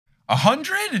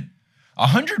100?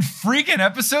 100 freaking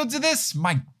episodes of this?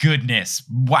 My goodness.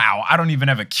 Wow, I don't even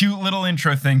have a cute little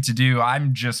intro thing to do.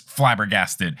 I'm just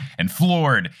flabbergasted and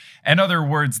floored and other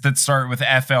words that start with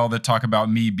FL that talk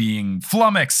about me being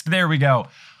flummoxed. There we go.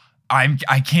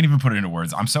 I can't even put it into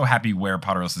words. I'm so happy where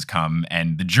Potterless has come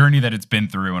and the journey that it's been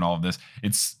through and all of this.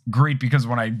 It's great because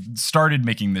when I started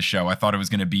making this show, I thought it was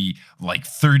going to be like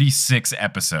 36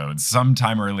 episodes.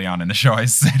 Sometime early on in the show, I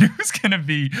said it was going to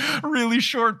be really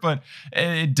short, but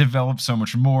it developed so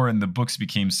much more and the books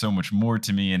became so much more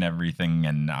to me and everything.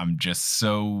 And I'm just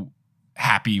so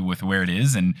happy with where it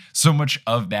is. And so much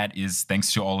of that is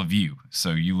thanks to all of you.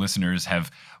 So you listeners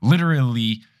have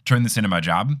literally turned this into my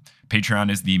job.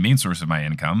 Patreon is the main source of my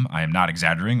income. I am not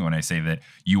exaggerating when I say that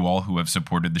you all who have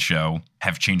supported the show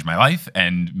have changed my life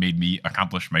and made me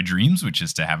accomplish my dreams, which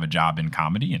is to have a job in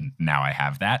comedy, and now I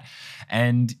have that.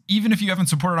 And even if you haven't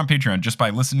supported on Patreon, just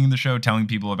by listening to the show, telling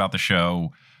people about the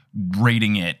show,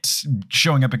 rating it,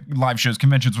 showing up at live shows,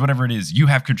 conventions, whatever it is, you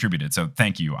have contributed. So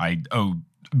thank you. I owe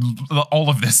all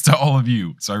of this to all of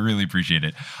you, so I really appreciate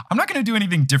it. I'm not going to do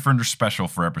anything different or special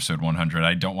for episode 100.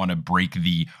 I don't want to break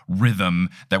the rhythm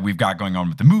that we've got going on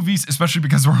with the movies, especially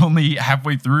because we're only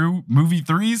halfway through movie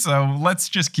 3, so let's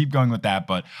just keep going with that.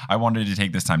 But I wanted to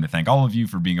take this time to thank all of you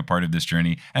for being a part of this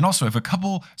journey, and also have a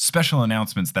couple special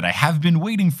announcements that I have been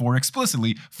waiting for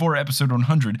explicitly for episode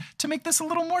 100 to make this a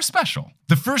little more special.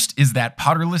 The first is that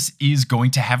Potterless is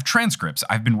going to have transcripts.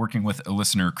 I've been working with a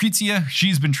listener, Kritzia.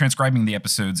 She's been transcribing the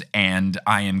episodes, and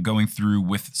I am going through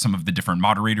with some of the different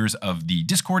moderators of the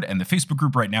Discord and the Facebook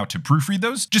group right now to proofread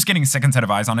those, just getting a second set of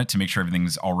eyes on it to make sure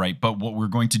everything's all right. But what we're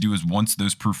going to do is once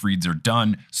those proofreads are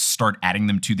done, start adding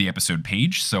them to the episode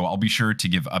page. So I'll be sure to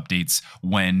give updates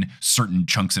when certain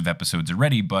chunks of episodes are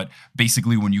ready. But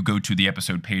basically, when you go to the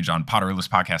episode page on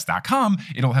PotterlessPodcast.com,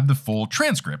 it'll have the full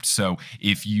transcript. So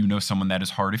if you know someone that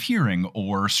is hard of hearing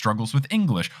or struggles with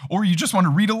English, or you just want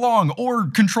to read along, or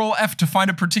Control F to find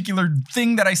a particular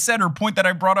thing that I said or point that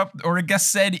I brought up or a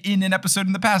guest said in an episode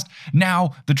in the past,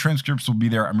 now the transcripts will be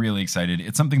there. I'm really excited.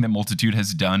 It's something that Multitude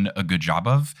has done a good job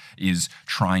of, is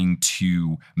trying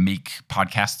to make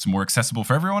podcasts more accessible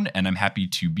for everyone, and I'm happy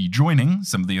to be joining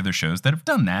some of the other shows that have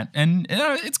done that, and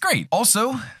it's great.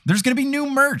 Also, there's going to be new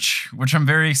merch, which I'm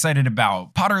very excited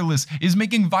about. Potterless is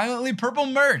making Violently Purple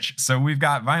merch. So we've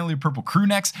got Violently Purple crew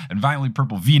necks and Violently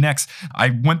Purple V-necks. I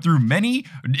went through many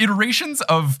iterations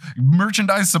of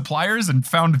merchandise suppliers and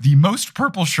found the most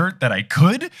purple shirt that I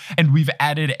could, and we've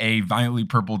added a Violently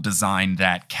Purple design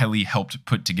that Kelly helped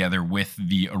put together with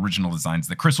the original designs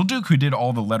that Crystal Duke, who did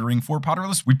all the lettering for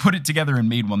Potterless, we put it together and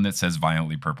made one that says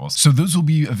Violently Purple. So those will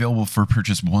be available for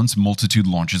purchase once Multitude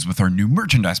launches with our new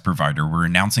merchandise provider. We're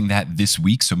announcing that this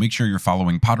week, so make sure you're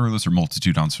following Potterless or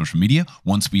Multitude on social media.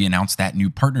 Once we announce that new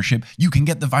partnership, you can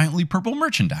get the Violently Purple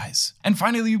merchandise. And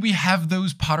finally, we have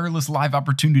those Potterless live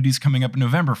opportunities coming up in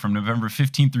November. From November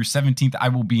 15th through 17th, I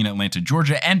will be in Atlanta,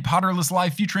 Georgia, and Potterless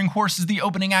Live featuring Horses, the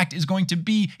opening act, is going to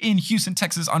be in Houston,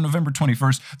 Texas on November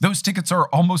 21st. Those tickets are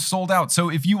almost sold out, so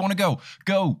if you want to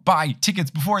go buy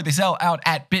tickets before they sell out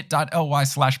at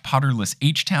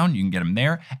bit.ly/PotterlessHtown. You can get them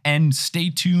there, and stay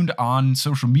tuned on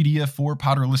social media for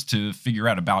Potterless to figure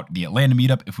out about the Atlanta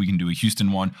meetup, if we can do a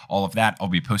Houston one, all of that. I'll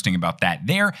be posting about that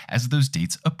there as those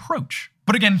dates approach.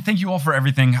 But again, thank you all for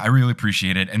everything. I really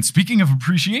appreciate it. And speaking of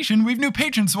appreciation, we have new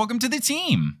patrons. Welcome to the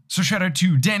team. So shout out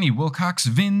to Danny Wilcox,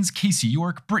 Vins, Casey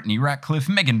York, Brittany Ratcliffe,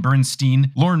 Megan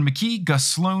Bernstein, Lauren McKee, Gus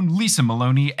Sloan, Lisa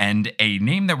Maloney, and a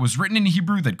name that was written in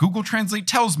Hebrew that Google Translate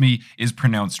tells me is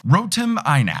pronounced Rotem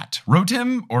Einat.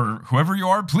 Rotem, or whoever you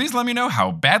are, please let me know how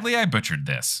badly I butchered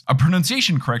this. A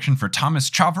pronunciation correction for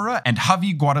Thomas Chavara and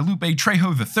Javi Guadalupe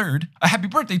Trejo III. A happy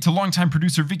birthday to longtime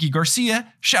producer Vicky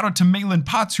Garcia. Shout out to Malin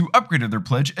Potts, who upgraded their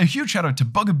pledge. A huge shout out to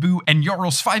Bugaboo and Jarl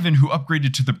Sviven, who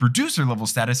upgraded to the producer level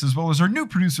status, as well as our new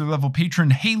producer level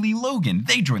patron Haley Logan.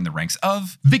 They joined the ranks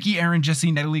of Vicky, Aaron,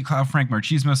 Jesse, Natalie, Cloud, Frank,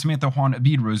 Marchismo, Samantha, Juan,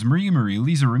 Abid, Rose, Marie,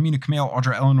 Lisa, Ramina, Camille,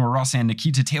 Audra, Eleanor, Rossan,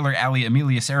 Nikita, Taylor, Ali,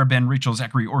 Amelia, Sarah, Ben, Rachel,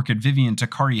 Zachary, Orchid, Vivian,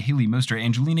 Takari, Haley, Moster,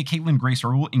 Angelina, Caitlin, Grace,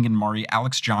 Raul, Ingen, Mari,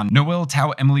 Alex, John, Noel, Tao,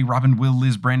 Emily, Robin, Will,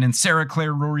 Liz, Brandon, Sarah,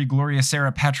 Claire, Rory, Gloria,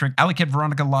 Sarah, Patrick, Aliket,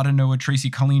 Veronica, Lotta, Noah, Tracy,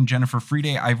 Colleen, Jennifer,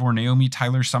 Friday, Ivor, Naomi,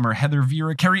 Tyler, Summer, Heather,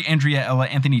 Vera, Carrie, Andrea, Ella,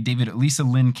 Anthony, David, Lisa,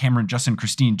 Lynn, Cameron, Justin,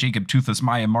 Christine, Jacob, Toothless,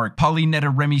 Maya, Mark, Polly,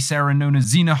 Netta, Remy, Sarah, Nona,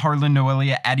 Zena, Harlan,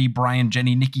 Noelia, Addie, Brian,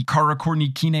 Jenny, Nikki, Cara, Courtney,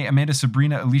 Kine, Amanda,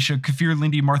 Sabrina, Alicia, Kafir,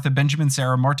 Lindy, Martha, Benjamin,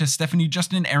 Sarah, Marta, Stephanie,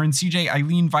 Justin, Aaron, CJ,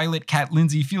 Eileen, Violet, Kat,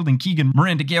 Lindsay, Fielding, Keegan,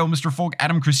 Miranda, Gale, Mr. Folk,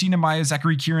 Adam, Christina, Maya,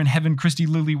 Zachary, Kieran, Heaven, Christy,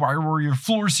 Lily, Wire Warrior,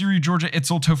 Floor, Siri, Georgia,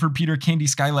 Itzel, Topher, Peter, Candy,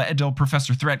 Skyla, Edel,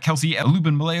 Professor Threat, Kelsey,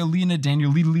 Lubin, Maleo, Lena,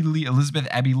 Daniel, Lily, Elizabeth,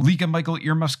 Abby, Lika, Michael,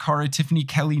 Earmuffs, Cara, Tiffany,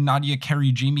 Kelly, Nadia,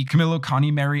 Carrie, Jamie, Camilo, Connie,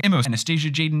 Mary, Emos, Anastasia,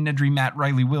 Jaden, Nedry, Matt,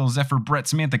 Riley, Will, Zephyr, Brett,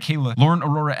 Samantha, Kayla, Lauren,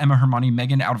 Aurora, Emma, Hermione,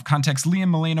 Megan, Out of Context,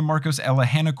 Liam, Milena, Marcos, Ella,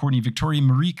 Hannah, Courtney, Victoria,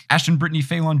 Marique, Ashton, Brittany,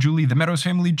 Phelan, Julie, The Meadows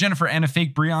Family, Jennifer, Anna,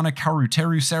 Fake, Brianna, Karu,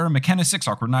 Teru, Sarah, McKenna, 6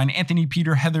 Awkward 9, Anthony,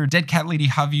 Peter, Heather, Dead Cat Lady,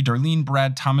 Javi, Darlene,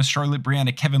 Brad, Thomas, Charlotte,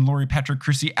 Brianna, Kevin, Lori, Patrick,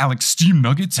 Chrissy, Alex, Steam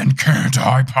Nuggets, and Can't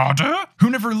I, Potter? Who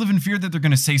never live in fear that they're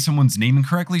going to say someone's name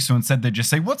incorrectly, so instead they just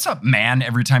say, "What's up, man?"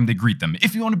 every time they greet them.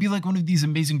 If you want to be like one of these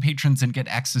amazing patrons and get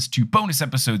access to bonus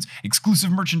episodes,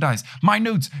 exclusive merchandise, my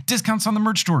notes, discounts on the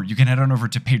merch store, you can head on over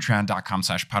to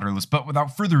patreon.com/potterless. But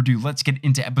without further ado, let's get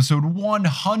into episode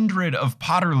 100 of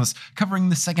Potterless, covering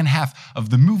the second half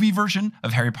of the movie version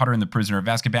of Harry Potter and the Prisoner of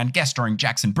Azkaban, guest starring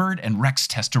Jackson Bird and Rex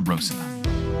Testarossa.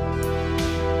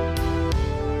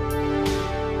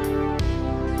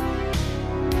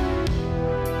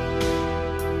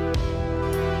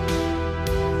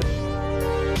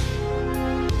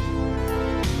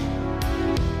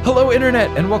 Hello,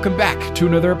 Internet, and welcome back to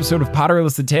another episode of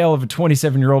Potterless, the tale of a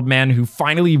 27-year-old man who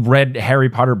finally read Harry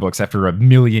Potter books after a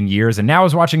million years and now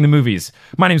is watching the movies.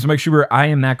 My name is Mike Schubert. I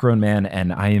am that grown man,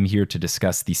 and I am here to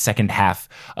discuss the second half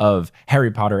of Harry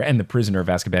Potter and the Prisoner of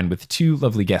Azkaban with two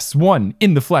lovely guests, one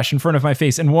in the flesh in front of my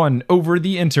face and one over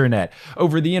the internet.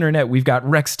 Over the internet, we've got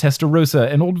Rex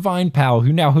Testarossa, an old Vine pal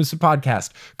who now hosts a podcast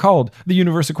called The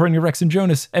Universe According to Rex and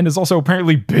Jonas and is also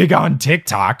apparently big on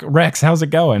TikTok. Rex, how's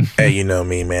it going? Hey, you know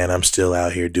me, man. I'm still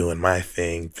out here doing my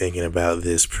thing, thinking about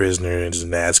this prisoner in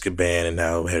Azkaban and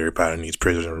how Harry Potter needs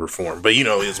prisoner reform. But, you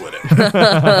know, it's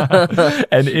whatever.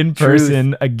 And in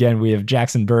person, again, we have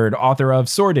Jackson Bird, author of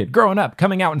Sorted, Growing Up,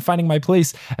 Coming Out and Finding My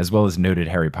Place, as well as noted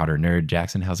Harry Potter nerd.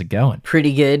 Jackson, how's it going?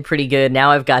 Pretty good, pretty good. Now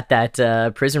I've got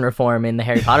that prison reform in the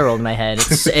Harry Potter world in my head.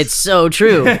 It's so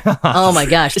true. Oh my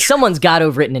gosh. Someone's got to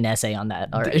have written an essay on that.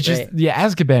 All right, it's just, yeah,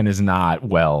 Azkaban is not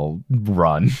well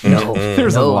run. No.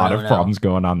 There's a lot of problems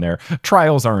going on there.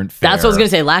 Trials aren't fair. That's what I was going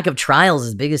to say. Lack of trials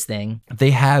is the biggest thing.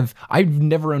 I've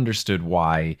never understood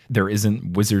why there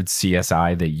isn't Wizard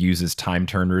CSI that uses time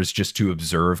turners just to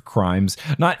observe crimes,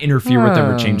 not interfere with them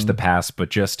or change the past, but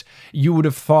just, you would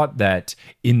have thought that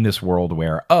in this world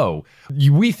where,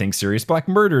 we think Sirius Black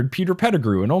murdered Peter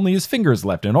Pettigrew and only his fingers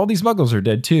left and all these muggles are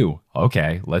dead too.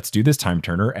 Okay, let's do this time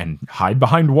turner and hide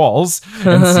behind walls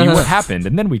and see what happened,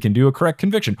 and then we can do a correct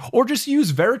conviction. Or just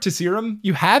use Veritaserum.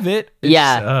 You have it.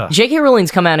 J.K.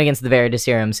 Rowling's come out against the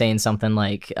Veritaserum saying something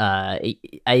like,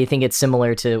 I think it's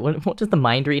similar to, what does the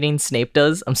mind reading Snape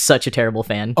does? I'm such a terrible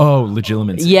fan. Oh,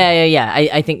 legitimacy. Yeah.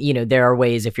 I think, there are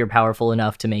ways if you're powerful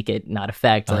enough to make it not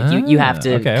affect. Like, you have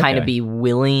to kind of be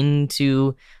willing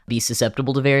to be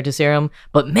susceptible to Veritaserum.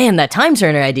 But man, that time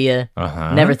turner idea,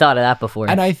 never thought of that before.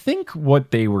 And I think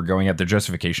what they were going at, the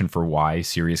justification for why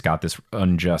Sirius got this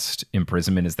unjust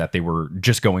imprisonment is that they were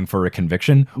just going for a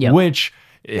conviction, which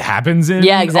it happens in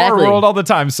our world all the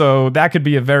time. So that could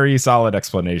be a very solid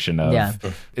explanation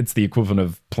of it's the equivalent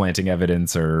of planting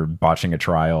evidence or botching a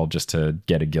trial just to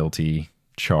get a guilty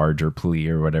charge or plea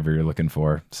or whatever you're looking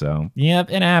for. So,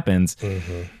 yep, it happens.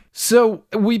 So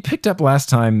we picked up last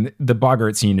time the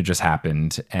Boggart scene had just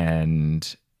happened,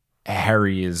 and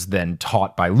Harry is then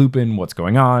taught by Lupin what's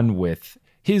going on with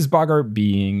his Boggart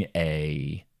being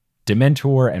a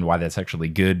Dementor and why that's actually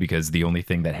good, because the only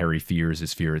thing that Harry fears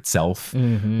is fear itself,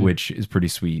 which is pretty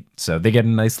sweet. So they get a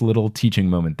nice little teaching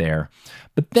moment there.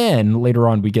 But then later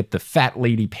on, we get the fat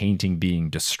lady painting being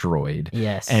destroyed.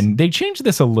 Yes. And they change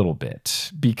this a little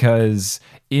bit because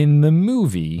in the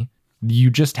movie, you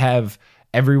just have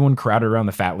everyone crowded around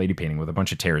the fat lady painting with a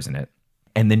bunch of tears in it.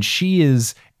 And then she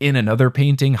is in another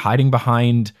painting hiding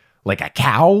behind like a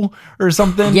cow or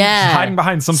something. Yeah. She's hiding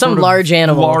behind some sort of large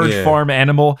animal. Large farm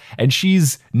animal. And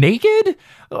she's naked?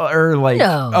 Or like,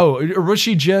 or was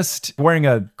she just wearing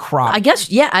a crop? I guess,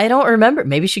 I don't remember.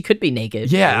 Maybe she could be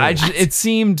naked. Yeah, it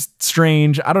seemed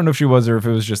strange. I don't know if she was or if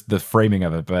it was just the framing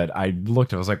of it, but I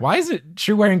looked, I was like, why is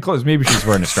she wearing clothes? Maybe she's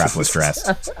wearing a strapless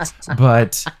dress.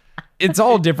 But it's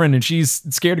all different, and she's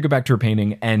scared to go back to her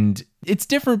painting, and it's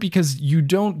different because you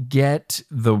don't get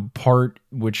the part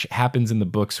which happens in the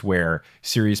books where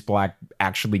Sirius Black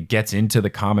actually gets into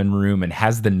the common room and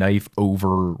has the knife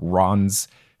over Ron's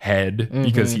head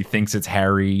because he thinks it's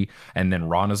Harry, and then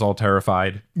Ron is all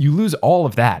terrified. You lose all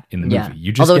of that in the movie.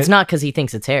 You just it's not because he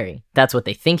thinks it's Harry. That's what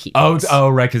they think he thinks. Oh,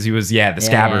 right, because he was, the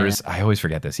Scabbers. I always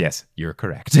forget this. Yes, you're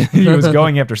correct. He was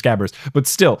going after Scabbers. But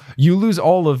still, you lose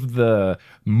all of the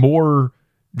more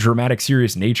dramatic,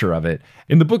 serious nature of it.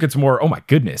 In the book, it's more, oh my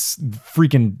goodness,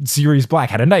 freaking Sirius Black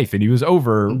had a knife and he was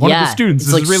over one of the students.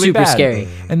 This is really super bad. Scary.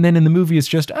 And then in the movie, it's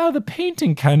just, the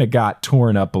painting kind of got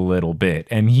torn up a little bit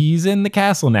and he's in the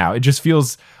castle now. It just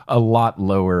feels a lot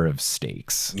lower of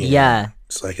stakes. Yeah.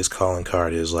 It's like his calling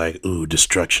card is like, ooh,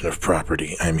 destruction of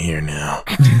property. I'm here now.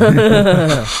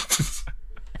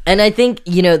 And I think,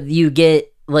 you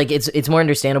get, like, it's more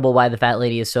understandable why the fat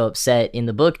lady is so upset in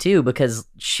the book, too, because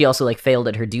she also, like, failed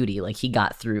at her duty. Like, he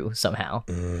got through somehow.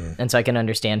 And so I can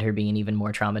understand her being even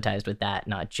more traumatized with that,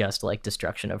 not just, like,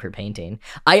 destruction of her painting.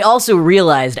 I also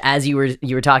realized, as you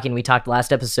were talking, we talked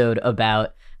last episode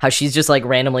about how she's just, like,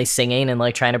 randomly singing and,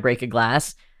 like, trying to break a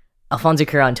glass. Alfonso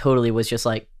Cuarón totally was just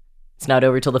like, it's not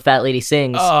over till the fat lady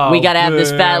sings. We gotta have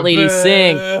this fat lady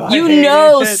sing.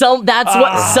 That's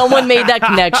what someone made that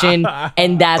connection,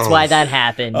 and that's why that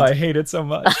happened. I hate it so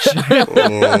much.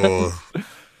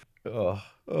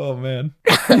 Oh man.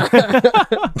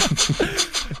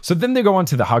 So then they go on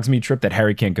to the Hogsmeade trip that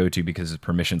Harry can't go to because his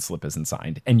permission slip isn't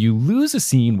signed. And you lose a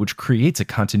scene which creates a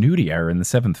continuity error in the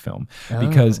 7th film.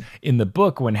 Because in the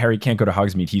book, when Harry can't go to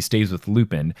Hogsmeade, he stays with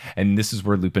Lupin. And this is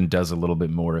where Lupin does a little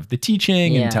bit more of the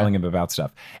teaching and telling him about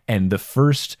stuff. And the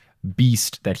first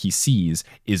beast that he sees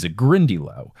is a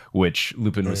Grindylow, which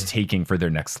Lupin was taking for their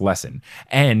next lesson.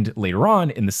 And later on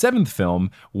in the 7th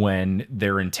film, when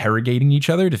they're interrogating each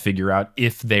other to figure out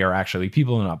if they are actually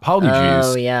people and not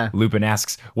polyjuice, Lupin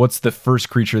asks, what's the first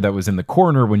creature that was in the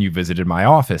corner when you visited my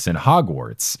office in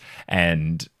Hogwarts?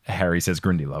 And Harry says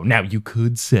Grindylow. Now, you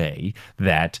could say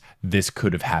that this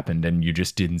could have happened and you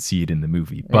just didn't see it in the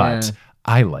movie, but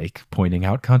I like pointing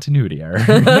out continuity error.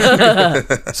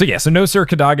 So no Sir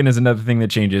Cadogan is another thing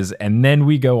that changes. And then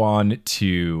we go on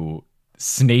to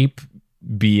Snape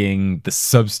being the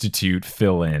substitute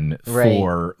fill-in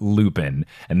for Lupin.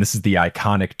 And this is the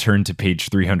iconic turn to page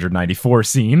 394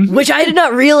 scene. Which I did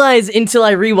not realize until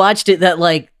I rewatched it that,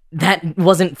 like, that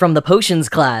wasn't from the potions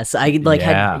class.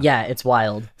 It's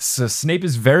wild. So Snape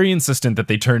is very insistent that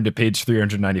they turn to page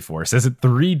 394. Says it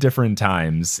 3 different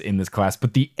times in this class,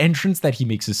 but the entrance that he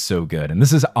makes is so good. And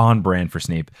this is on brand for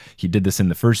Snape. He did this in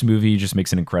the first movie. He just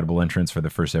makes an incredible entrance for the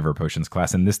first ever potions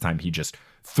class. And this time he just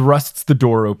thrusts the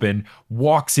door open,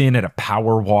 walks in at a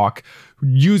power walk,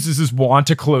 uses his wand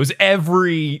to close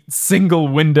every single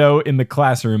window in the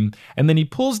classroom, and then he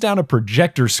pulls down a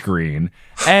projector screen.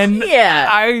 And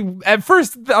at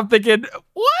first I'm thinking,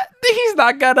 what? He's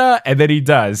not gonna. And then he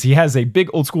does. He has a big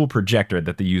old school projector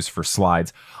that they use for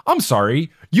slides. I'm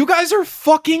sorry, you guys are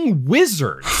fucking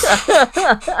wizards.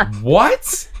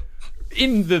 What?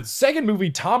 In the second movie,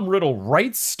 Tom Riddle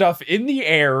writes stuff in the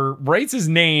air, writes his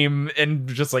name, and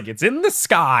just like it's in the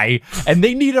sky, and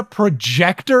they need a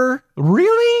projector?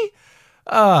 Really?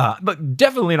 But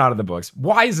definitely not in the books.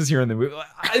 Why is this here in the movie?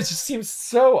 It just seems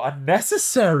so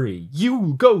unnecessary.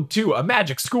 You go to a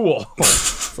magic school.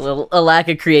 It's a lack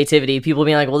of creativity. People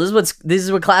being like, well, this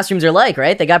is what classrooms are like,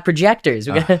 right? They got projectors.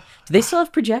 Do they still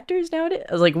have projectors nowadays?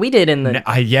 I was like, we did in the...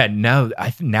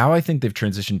 Now I think they've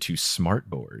transitioned to smart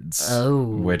boards.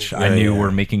 Which I knew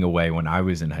were making a way when I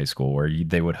was in high school, where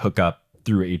they would hook up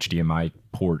through a HDMI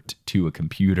port to a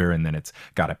computer, and then it's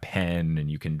got a pen and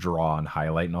you can draw and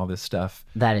highlight and all this stuff.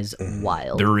 That is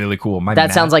wild. They're really cool.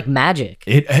 That sounds like magic.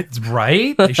 It's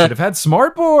right. They should have had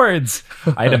smart boards.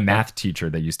 I had a math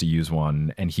teacher that used to use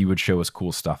one, and he would show us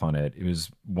cool stuff on it. It was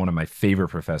one of my favorite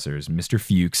professors, Mr.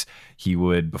 Fuchs. He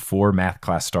would, before math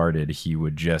class started, he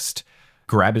would just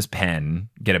grab his pen,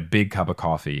 get a big cup of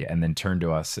coffee, and then turn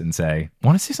to us and say,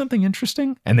 want to see something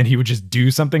interesting? And then he would just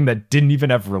do something that didn't even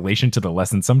have relation to the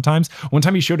lesson sometimes. One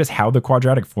time he showed us how the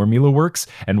quadratic formula works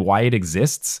and why it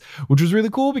exists, which was really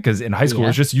cool because in high school,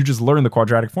 it's just, you just learn the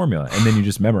quadratic formula and then you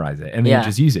just memorize it and then you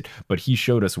just use it. But he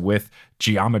showed us with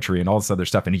geometry and all this other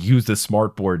stuff, and he used the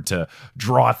smart board to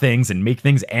draw things and make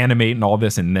things animate and all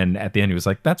this. And then at the end, he was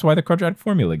like, that's why the quadratic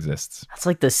formula exists. That's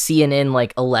like the CNN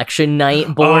like election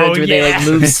night boards where they like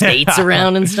move states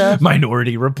around and stuff.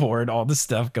 Minority Report, all the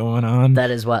stuff going on.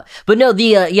 That is wild. But no,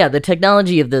 the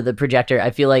technology of the projector, I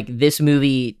feel like this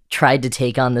movie tried to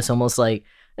take on this almost like,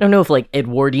 I don't know if like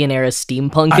Edwardian era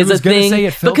steampunk is a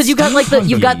thing, because you got like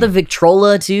you've got the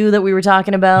Victrola too that we were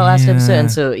talking about last episode,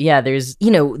 and so there's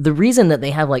the reason that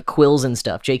they have like quills and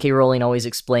stuff. J.K. Rowling always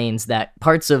explains that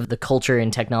parts of the culture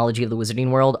and technology of the wizarding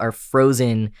world are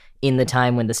frozen in the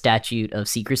time when the statute of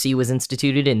secrecy was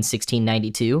instituted in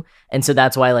 1692, and so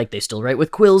that's why like they still write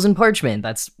with quills and parchment.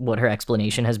 That's what her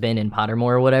explanation has been in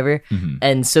Pottermore or whatever,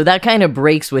 and so that kind of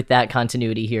breaks with that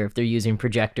continuity here if they're using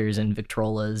projectors and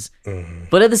Victrolas.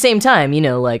 But at the same time,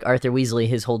 like Arthur Weasley,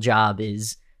 his whole job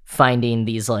is finding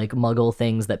these like Muggle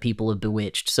things that people have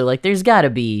bewitched. So like there's got to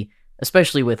be,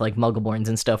 especially with like Muggleborns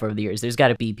and stuff over the years, there's got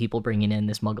to be people bringing in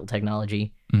this Muggle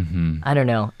technology. I don't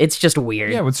know. It's just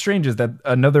weird. Yeah, what's strange is that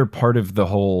another part of the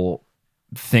whole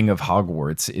thing of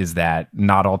Hogwarts is that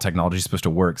not all technology is supposed to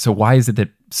work. So why is it that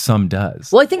some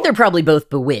does? Well, I think they're probably both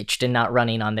bewitched and not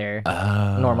running on their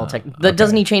normal tech. Okay.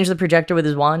 Doesn't he change the projector with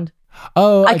his wand?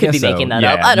 Oh, I could be making that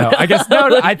up. I don't know. I guess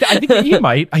I think he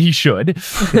might. He should.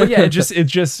 But yeah, it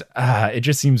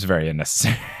just seems very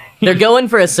unnecessary. They're going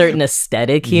for a certain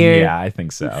aesthetic here. Yeah, I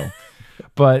think so.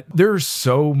 But there are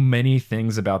so many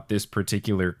things about this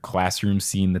particular classroom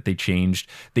scene that they changed.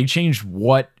 They changed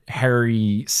what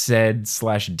Harry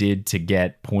said/did to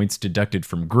get points deducted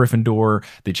from Gryffindor.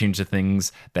 They changed the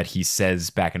things that he says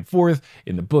back and forth.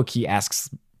 In the book, he asks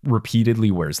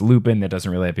repeatedly, where's Lupin? That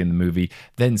doesn't really happen in the movie.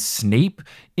 Then Snape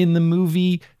in the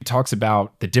movie talks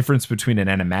about the difference between an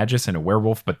animagus and a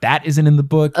werewolf, but that isn't in the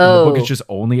book. In the book, it's just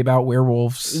only about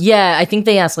werewolves. Yeah, I think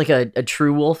they asked like a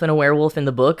true wolf and a werewolf in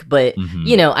the book, but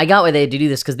you know, I got why they had to do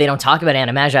this because they don't talk about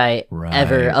animagi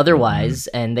ever otherwise,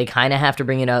 and they kind of have to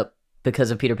bring it up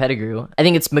because of Peter Pettigrew. I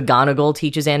think it's McGonagall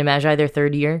teaches animagi their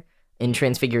third year in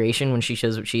Transfiguration when she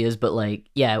shows what she is, but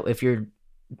like, yeah, if you're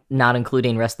not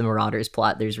including rest of the Marauders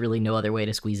plot, there's really no other way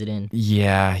to squeeze it in.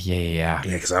 Yeah,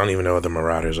 because I don't even know what the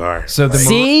Marauders are. So the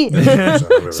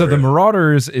so the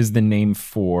Marauders is the name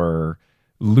for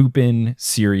Lupin,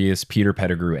 Sirius, Peter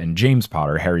Pettigrew, and James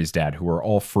Potter, Harry's dad, who are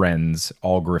all friends,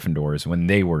 all Gryffindors, when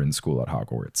they were in school at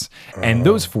Hogwarts. And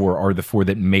those four are the four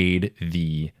that made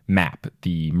the map,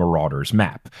 the Marauders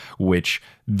map, which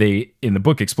they, in the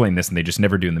book, explain this, and they just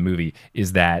never do in the movie,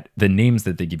 is that the names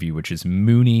that they give you, which is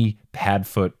Moony,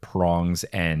 Padfoot, Prongs,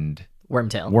 and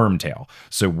Wormtail.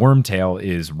 So Wormtail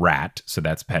is rat, so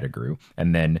that's Pettigrew.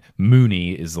 And then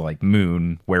Moony is like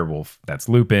moon, werewolf, that's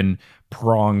Lupin.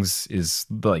 Prongs is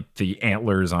like the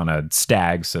antlers on a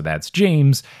stag, so that's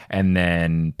James. And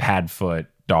then Padfoot,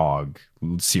 dog,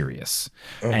 Sirius.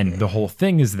 And the whole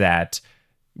thing is that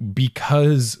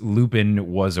because Lupin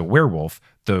was a werewolf,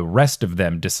 the rest of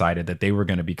them decided that they were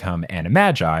going to become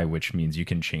animagi, which means you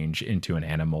can change into an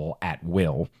animal at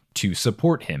will to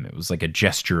support him. It was like a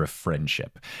gesture of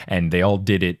friendship. And they all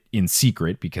did it in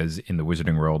secret because in the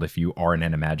wizarding world, if you are an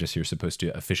animagus, you're supposed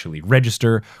to officially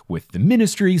register with the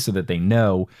ministry so that they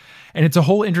know. And it's a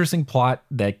whole interesting plot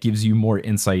that gives you more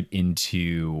insight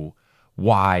into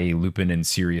why Lupin and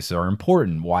Sirius are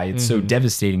important, why it's so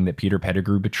devastating that Peter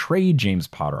Pettigrew betrayed James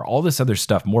Potter, all this other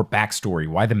stuff, more backstory,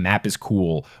 why the map is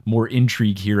cool, more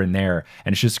intrigue here and there,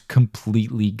 and it's just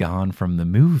completely gone from the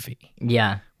movie.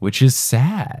 Yeah. Which is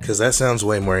sad. Because that sounds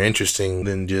way more interesting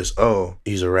than just, oh,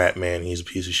 he's a rat man, he's a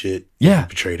piece of shit. Yeah. He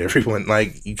betrayed everyone.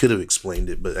 Like, you could have explained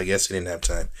it, but I guess he didn't have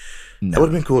time. No. That would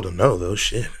have been cool to know, though.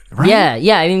 Shit. Right?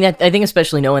 Yeah. I mean, I think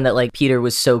especially knowing that like Peter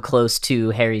was so close to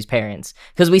Harry's parents,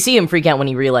 because we see him freak out when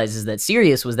he realizes that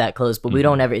Sirius was that close, but we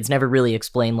don't ever. It's never really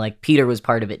explained. Like Peter was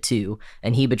part of it too,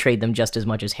 and he betrayed them just as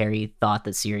much as Harry thought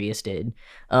that Sirius did.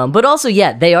 But also,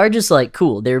 yeah, they are just like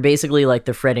cool. They're basically like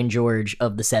the Fred and George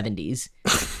of the 70s,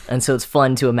 and so it's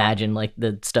fun to imagine like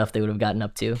the stuff they would have gotten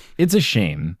up to. It's a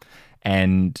shame,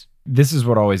 and this is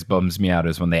what always bums me out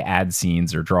is when they add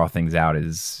scenes or draw things out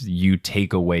is you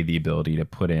take away the ability to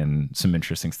put in some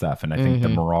interesting stuff. And I think the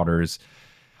Marauders,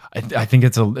 I think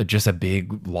it's just a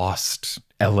big lost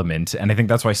element. And I think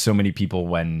that's why so many people,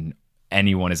 when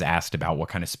anyone is asked about what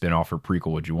kind of spinoff or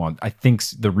prequel would you want, I think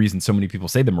the reason so many people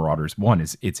say the Marauders, one,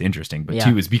 is it's interesting, but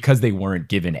two, is because they weren't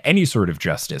given any sort of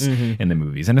justice in the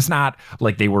movies. And it's not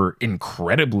like they were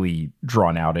incredibly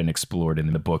drawn out and explored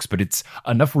in the books, but it's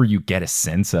enough where you get a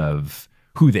sense of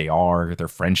who they are, their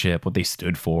friendship, what they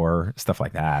stood for, stuff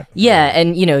like that. Yeah,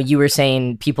 and you know, you were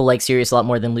saying people like Sirius a lot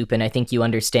more than Lupin. I think you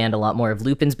understand a lot more of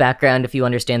Lupin's background if you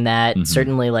understand that.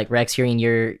 Certainly, like Rex, hearing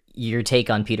your take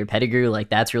on Peter Pettigrew, like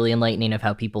that's really enlightening of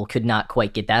how people could not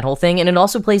quite get that whole thing. And it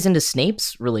also plays into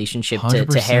Snape's relationship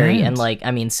to Harry. And like,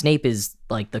 I mean, Snape is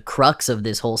like the crux of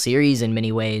this whole series in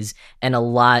many ways. And a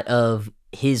lot of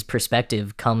his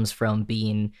perspective comes from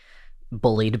being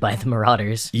bullied by the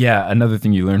Marauders. Yeah, another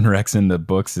thing you learn, Rex, in the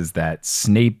books is that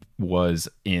Snape was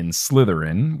in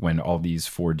Slytherin when all these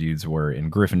four dudes were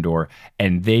in Gryffindor,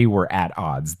 and they were at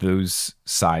odds. Those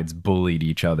sides bullied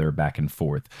each other back and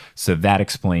forth. So that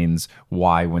explains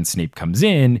why when Snape comes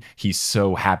in, he's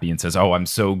so happy and says, oh, I'm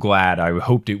so glad. I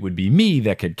hoped it would be me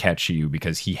that could catch you,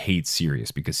 because he hates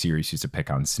Sirius, because Sirius used to pick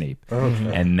on Snape.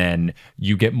 And then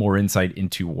you get more insight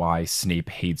into why Snape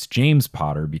hates James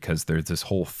Potter, because there's this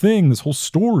whole thing, this whole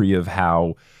story of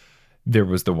how there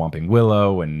was the Whomping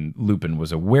Willow and Lupin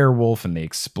was a werewolf, and they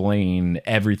explain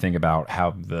everything about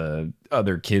how the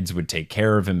other kids would take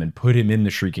care of him and put him in the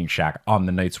Shrieking Shack on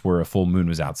the nights where a full moon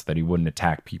was out so that he wouldn't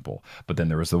attack people. But then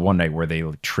there was the one night where they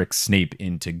tricked Snape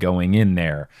into going in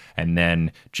there, and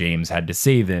then James had to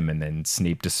save him, and then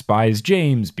Snape despised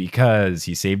James because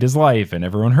he saved his life and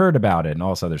everyone heard about it and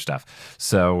all this other stuff.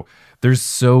 So there's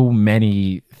so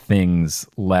many things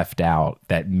left out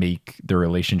that make the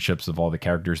relationships of all the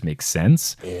characters make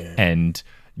sense. Yeah. And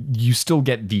you still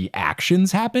get the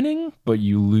actions happening, but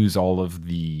you lose all of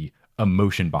the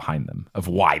emotion behind them of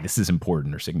why this is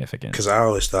important or significant. Because I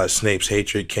always thought Snape's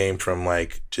hatred came from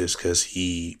like just because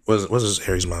he was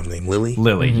Harry's mom's name, Lily.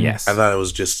 Yes. I thought it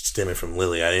was just stemming from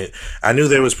Lily. I knew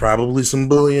there was probably some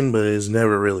bullying, but it's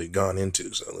never really gone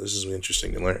into. So this is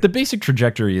interesting to learn. The basic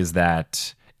trajectory is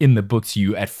that in the books,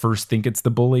 you at first think it's the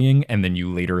bullying, and then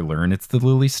you later learn it's the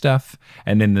Lily stuff.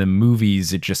 And in the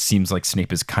movies, it just seems like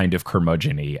Snape is kind of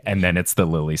curmudgeon-y, and then it's the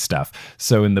Lily stuff.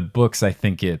 So in the books, I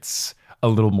think it's a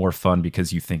little more fun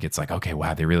because you think it's like, okay,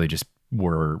 wow, they really just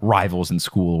were rivals in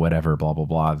school, whatever, blah, blah,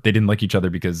 blah. They didn't like each other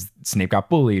because Snape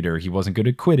got bullied or he wasn't good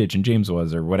at Quidditch and James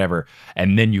was or whatever.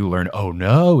 And then you learn, oh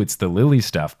no, it's the Lily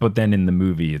stuff. But then in the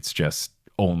movie, it's just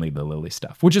only the Lily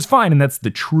stuff, which is fine. And that's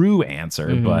the true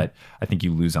answer. But I think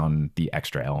you lose on the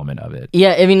extra element of it.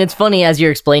 Yeah. I mean, it's funny as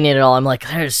you're explaining it all. I'm like,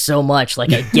 there's so much.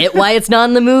 Like, I get why it's not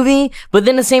in the movie. But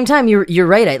then at the same time, you're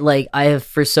right. I have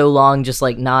for so long just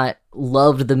like not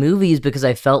loved the movies because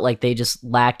I felt like they just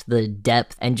lacked the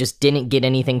depth and just didn't get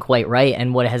anything quite right.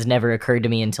 And what has never occurred to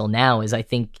me until now is I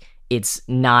think it's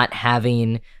not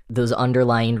having those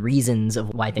underlying reasons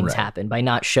of why things happen. By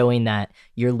not showing that,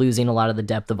 you're losing a lot of the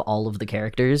depth of all of the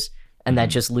characters, and that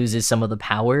just loses some of the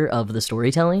power of the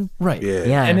storytelling. Right.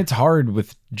 Yeah. And it's hard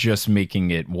with just making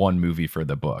it one movie for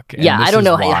the book. And I don't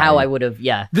know how I would have,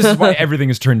 This is why everything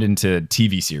is turned into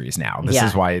TV series now. This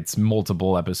is why it's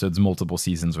multiple episodes, multiple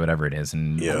seasons, whatever it is.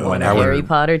 And Harry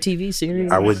Potter TV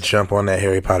series. I would jump on that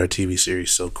Harry Potter TV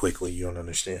series so quickly, you don't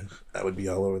understand. I would be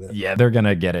all over that. Yeah, they're going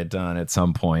to get it done at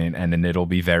some point, and then it'll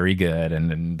be very good,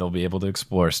 and then they'll be able to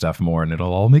explore stuff more, and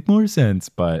it'll all make more sense.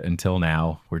 But until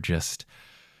now,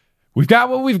 we've got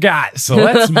what we've got, so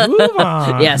let's move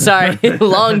on. Yeah, sorry.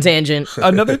 Long tangent.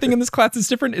 Another thing in this class that's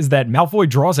different is that Malfoy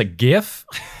draws a GIF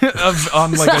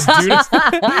on like a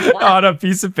dude on a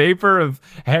piece of paper of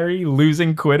Harry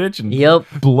losing Quidditch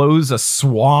and blows a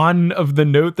swan of the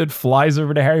note that flies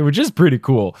over to Harry, which is pretty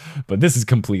cool. But this is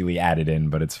completely added in,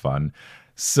 but it's fun.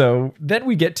 So then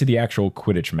we get to the actual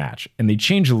Quidditch match, and they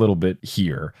change a little bit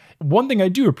here. One thing I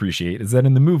do appreciate is that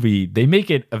in the movie, they make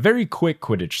it a very quick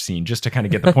Quidditch scene just to kind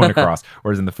of get the point across,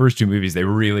 whereas in the first two movies, they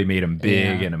really made them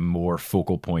big and a more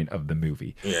focal point of the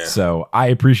movie. Yeah. So I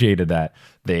appreciated that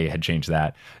they had changed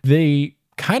that. They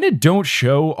kind of don't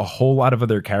show a whole lot of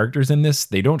other characters in this.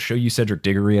 They don't show you Cedric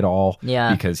Diggory at all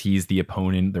because he's the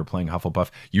opponent. They're playing Hufflepuff.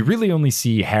 You really only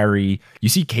see Harry. You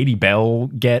see Katie Bell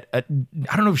get, I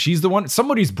don't know if she's the one.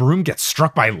 Somebody's broom gets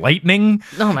struck by lightning.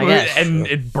 Oh my gosh. And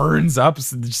it burns up,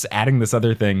 so just adding this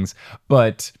other things.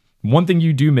 But one thing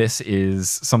you do miss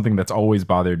is something that's always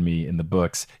bothered me in the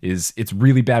books is it's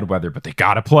really bad weather, but they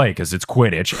got to play because it's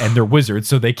Quidditch and they're wizards,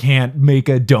 so they can't make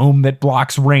a dome that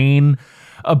blocks rain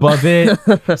above it.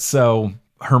 So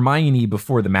Hermione,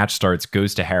 before the match starts,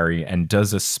 goes to Harry and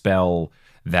does a spell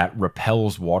that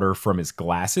repels water from his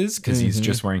glasses because he's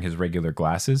just wearing his regular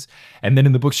glasses. And then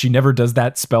in the book, she never does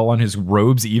that spell on his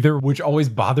robes either, which always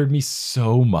bothered me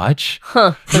so much.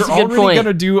 That's You're a good already point. going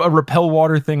to do a repel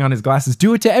water thing on his glasses.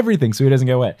 Do it to everything so he doesn't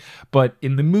get wet. But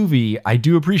in the movie, I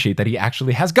do appreciate that he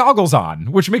actually has goggles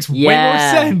on, which makes way more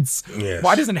sense. Yes.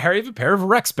 Why doesn't Harry have a pair of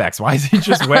rec specs? Why is he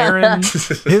just wearing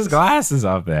his glasses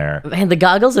up there? Man, the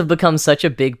goggles have become such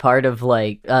a big part of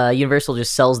like Universal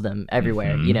just sells them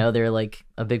everywhere. You know, they're like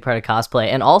a big part of cosplay.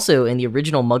 And also in the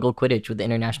original Muggle Quidditch with the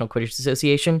International Quidditch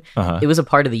Association, it was a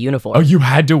part of the uniform. Oh, you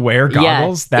had to wear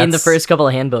goggles? Yeah, in the first couple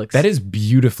of handbooks. That is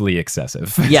beautifully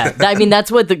excessive. Yeah, I mean,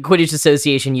 that's what the Quidditch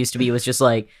Association used to be. It was just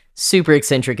like super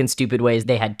eccentric and stupid ways.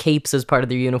 They had capes as part of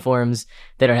their uniforms.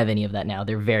 They don't have any of that now.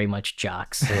 They're very much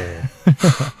jocks.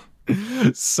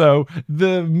 So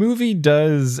the movie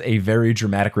does a very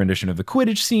dramatic rendition of the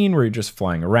Quidditch scene where you're just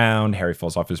flying around. Harry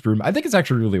falls off his broom. I think it's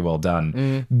actually really well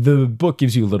done. The book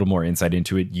gives you a little more insight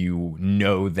into it. You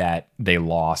know that they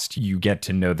lost. You get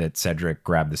to know that Cedric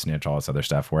grabbed the snitch, all this other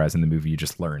stuff. Whereas in the movie, you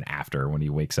just learn after when he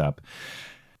wakes up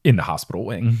in the hospital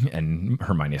wing and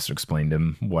Hermione has to explain to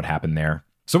him what happened there.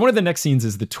 So one of the next scenes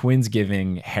is the twins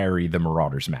giving Harry the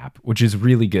Marauders map, which is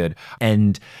really good.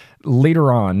 And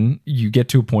later on, you get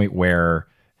to a point where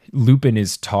Lupin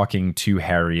is talking to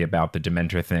Harry about the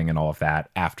Dementor thing and all of that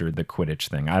after the Quidditch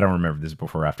thing. I don't remember this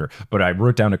before or after, but I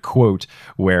wrote down a quote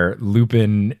where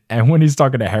Lupin, and when he's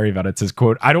talking to Harry about it, says,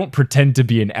 quote, "I don't pretend to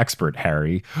be an expert,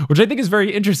 Harry," which I think is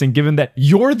very interesting given that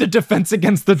you're the Defense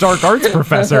Against the Dark Arts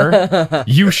professor.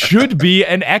 You should be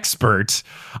an expert.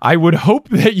 I would hope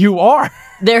that you are.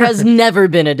 There has never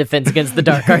been a Defense Against the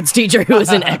Dark Arts teacher who is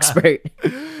an expert.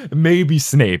 Maybe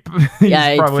Snape.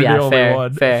 He's probably the only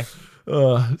one. Fair.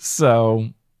 So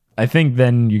I think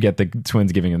then you get the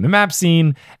twins giving him the map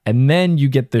scene, and then you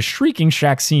get the Shrieking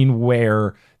Shack scene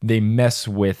where they mess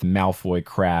with Malfoy,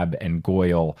 Crabbe, and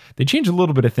Goyle. They change a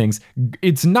little bit of things.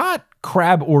 It's not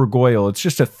Crabbe or Goyle. It's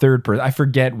just a third person. I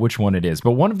forget which one it is,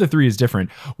 but one of the three is different.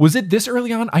 Was it this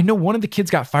early on? I know one of the kids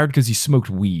got fired because he smoked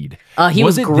weed. He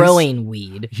was growing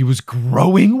weed. He was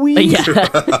growing weed? Yeah.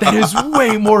 That is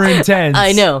way more intense.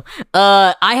 I know.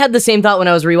 I had the same thought when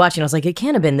I was rewatching. I was like, it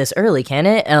can't have been this early, can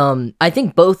it? I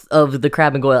think both of the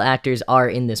Crabbe and Goyle actors are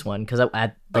in this one because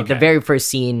at the very first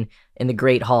scene in the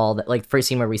Great Hall, the first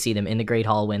scene where we see them in the Great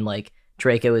Hall when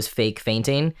Draco is fake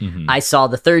fainting. Mm-hmm. I saw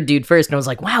the third dude first and I was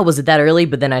like, wow, was it that early?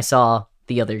 But then I saw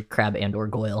the other Crabbe and or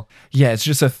Goyle. Yeah, it's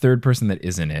just a third person that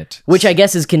isn't it. Which I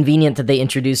guess is convenient that they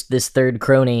introduced this third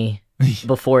crony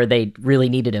before they really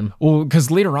needed him. Well, because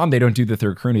later on they don't do the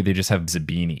third crony, they just have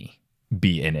Zabini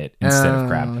be in it instead of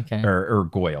Crabbe. Okay. Or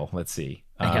Goyle, let's see.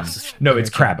 No, it's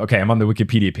Crabbe. Okay, I'm on the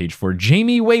Wikipedia page for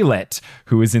Jamie Waylett,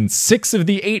 who is in 6 of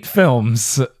the 8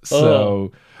 films.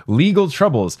 So, legal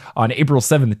troubles. On April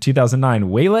 7th, 2009,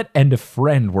 Waylett and a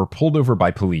friend were pulled over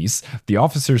by police. The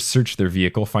officers searched their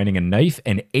vehicle, finding a knife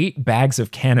and 8 bags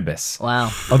of cannabis.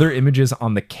 Wow. Other images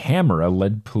on the camera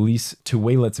led police to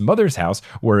Waylett's mother's house,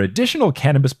 where additional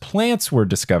cannabis plants were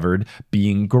discovered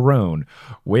being grown.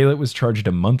 Waylett was charged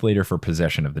a month later for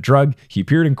possession of the drug. He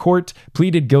appeared in court,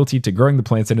 pleaded guilty to growing the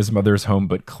plants in his mother's home,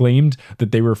 but claimed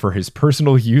that they were for his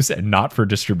personal use and not for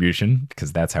distribution,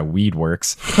 because that's how weed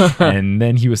works. And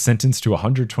then he was sentenced to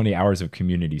 120 hours of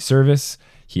community service.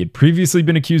 He had previously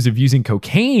been accused of using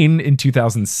cocaine in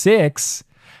 2006.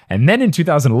 And then in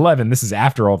 2011, this is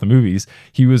after all the movies,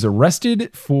 he was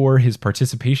arrested for his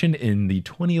participation in the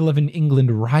 2011 England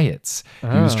riots. He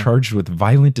was charged with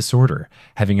violent disorder,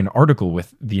 having an article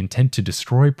with the intent to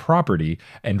destroy property,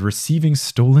 and receiving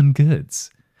stolen goods.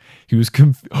 He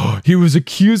was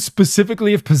accused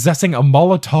specifically of possessing a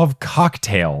Molotov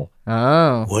cocktail.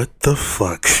 Oh. What the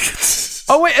fuck?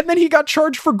 Oh, wait, and then he got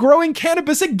charged for growing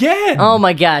cannabis again. Oh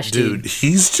my gosh, dude.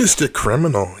 He's just a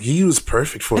criminal. He was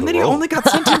perfect for the role. And then he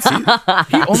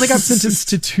only got sentenced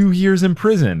to 2 years in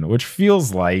prison, which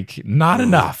feels like not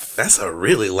enough. That's a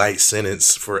really light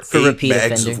sentence for 8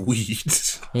 bags of weed.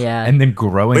 Yeah. And then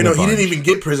growing Wait, no, he didn't even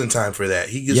get prison time for that.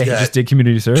 He just did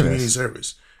community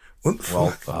service. What the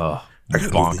fuck? I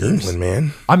gotta bonkers. move to England,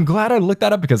 man. I'm glad I looked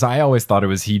that up because I always thought it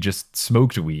was he just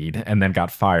smoked weed and then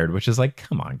got fired, which is like,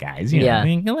 come on, guys. You know, I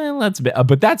mean,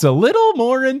 but that's a little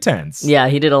more intense. Yeah,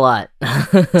 he did a lot.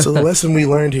 So the lesson we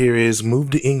learned here is move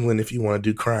to England if you want to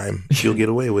do crime. You'll get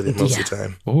away with it most of the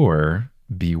time. Or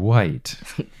be white.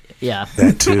 Yeah.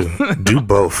 That too. Do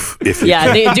both. If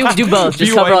you do both.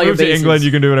 Just cover all your bases. To England,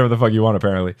 you can do whatever the fuck you want,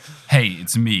 apparently. Hey,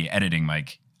 it's me, editing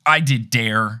Mike. I did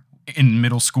Dare in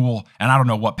middle school, and I don't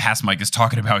know what past Mike is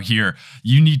talking about here.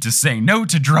 You need to say no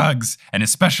to drugs, and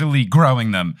especially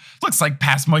growing them. Looks like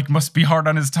past Mike must be hard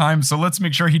on his time, so let's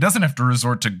make sure he doesn't have to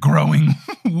resort to growing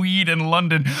weed in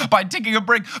London by taking a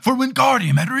break for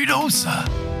Wingardium Leviosa.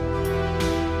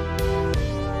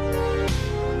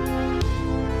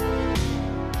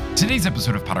 Today's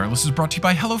episode of Potterless is brought to you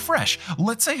by HelloFresh.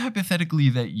 Let's say hypothetically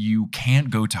that you can't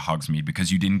go to Hogsmeade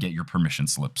because you didn't get your permission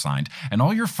slip signed, and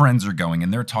all your friends are going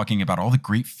and they're talking about all the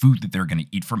great food that they're going to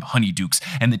eat from Honeydukes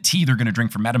and the tea they're going to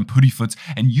drink from Madame Puddifoot's,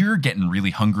 and you're getting really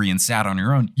hungry and sad on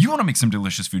your own. You want to make some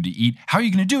delicious food to eat. How are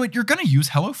you going to do it? You're going to use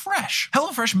HelloFresh.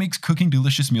 HelloFresh makes cooking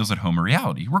delicious meals at home a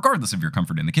reality, regardless of your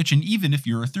comfort in the kitchen, even if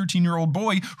you're a 13-year-old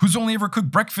boy who's only ever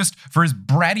cooked breakfast for his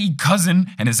bratty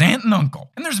cousin and his aunt and uncle.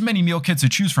 And there's many meal kits to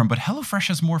choose from, but HelloFresh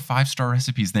has more 5-star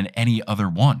recipes than any other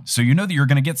one, so you know that you're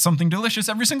going to get something delicious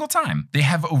every single time. They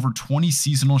have over 20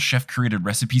 seasonal chef-created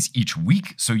recipes each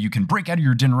week, so you can break out of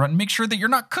your dinner rut and make sure that you're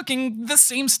not cooking the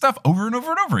same stuff over and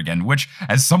over and over again, which,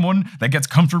 as someone that gets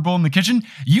comfortable in the kitchen,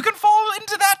 you can fall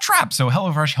into that trap, so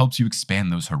HelloFresh helps you expand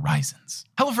those horizons.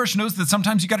 HelloFresh knows that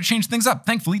sometimes you got to change things up.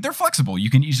 Thankfully, they're flexible. You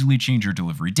can easily change your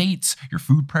delivery dates, your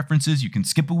food preferences, you can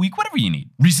skip a week, whatever you need.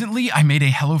 Recently, I made a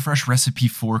HelloFresh recipe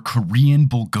for Korean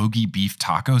bulgogi bulgogi beef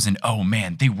tacos, and oh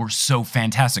man, they were so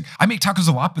fantastic. I make tacos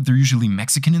a lot, but they're usually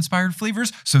Mexican-inspired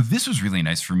flavors, so this was really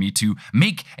nice for me to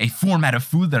make a format of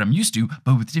food that I'm used to,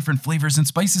 but with different flavors and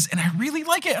spices, and I really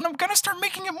like it, and I'm gonna start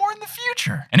making it more in the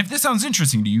future. And if this sounds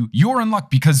interesting to you, you're in luck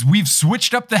because we've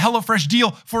switched up the HelloFresh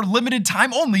deal. For limited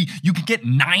time only, you can get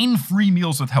 9 free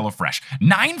meals with HelloFresh.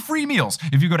 9 free meals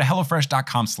if you go to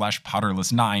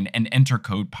HelloFresh.com/Potterless9 and enter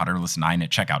code Potterless9 at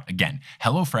checkout. Again,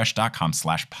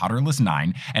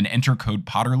 HelloFresh.com/Potterless9 and enter code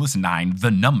Potterless9,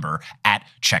 the number, at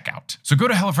checkout. So go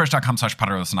to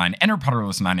HelloFresh.com/Potterless9, enter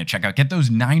Potterless9 at checkout, get those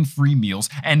 9 free meals,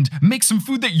 and make some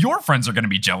food that your friends are going to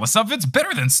be jealous of. It's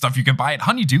better than stuff you could buy at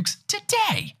Honeydukes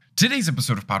today. Today's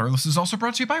episode of Potterless is also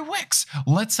brought to you by Wix.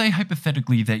 Let's say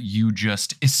hypothetically that you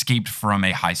just escaped from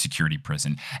a high security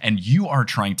prison and you are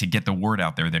trying to get the word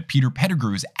out there that Peter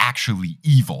Pettigrew is actually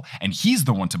evil and he's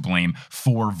the one to blame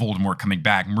for Voldemort coming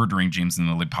back, murdering James and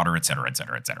Lily Potter, etc.,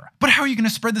 etc., etc. But how are you going to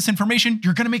spread this information?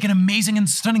 You're going to make an amazing and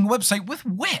stunning website with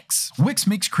Wix. Wix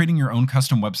makes creating your own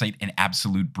custom website an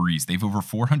absolute breeze. They've over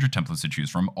 400 templates to choose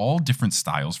from, all different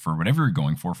styles for whatever you're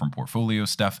going for, from portfolio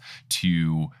stuff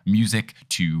to music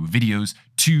to videos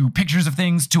to pictures of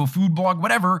things to a food blog,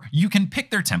 whatever. You can pick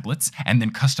their templates and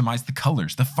then customize the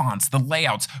colors, the fonts, the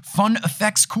layouts, fun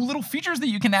effects, cool little features that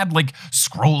you can add like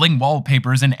scrolling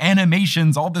wallpapers and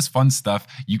animations, all this fun stuff.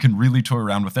 You can really toy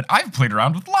around with it. I've played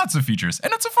around with lots of features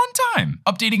and it's a fun time.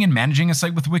 Updating and managing a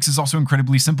site with Wix is also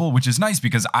incredibly simple, which is nice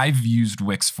because I've used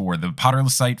Wix for the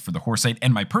Potterless site, for the horse site,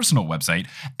 and my personal website.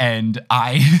 And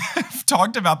I have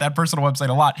talked about that personal website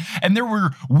a lot. And there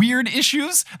were weird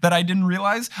issues that I didn't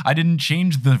realize. I didn't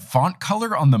change the font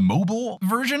color on the mobile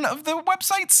version of the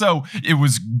website, so it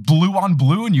was blue on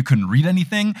blue and you couldn't read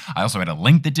anything. I also had a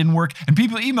link that didn't work, and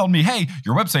people emailed me, hey,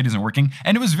 your website isn't working,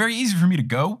 and it was very easy for me to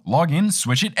go, log in,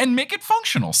 switch it, and make it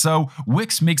functional. So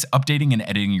Wix makes updating and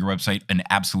editing your website an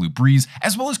absolute breeze,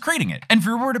 as well as creating it. And if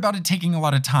you're worried about it taking a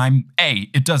lot of time, A,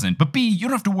 it doesn't, but B, you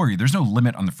don't have to worry. There's no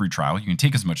limit on the free trial. You can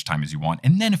take as much time as you want,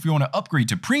 and then if you want to upgrade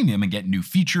to premium and get new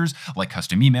features like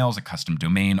custom emails, a custom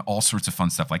domain, all sorts of fun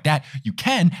stuff like that, you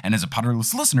can. And as a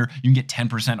Potterless listener, you can get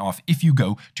 10% off if you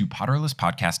go to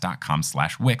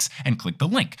potterlesspodcast.com/Wix and click the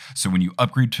link. So when you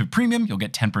upgrade to premium, you'll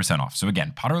get 10% off. So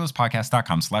again,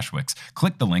 potterlesspodcast.com/Wix,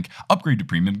 click the link, upgrade to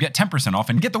premium, get 10%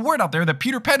 off, and get the word out there that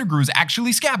Peter Pettigrew is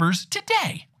actually Scabbers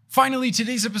today. Finally,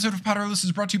 today's episode of Potterless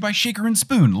is brought to you by Shaker and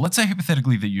Spoon. Let's say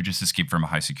hypothetically that you just escaped from a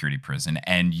high security prison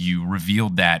and you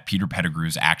revealed that Peter Pettigrew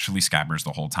is actually Scabbers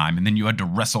the whole time, and then you had to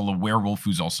wrestle a werewolf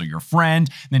who's also your friend,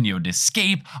 then you had to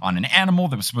escape on an animal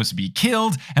that was supposed to be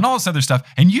killed, and all this other stuff,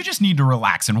 and you just need to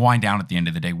relax and wind down at the end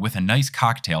of the day with a nice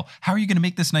cocktail. How are you going to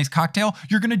make this nice cocktail?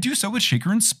 You're going to do so with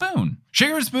Shaker and Spoon.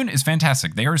 Shaker and Spoon is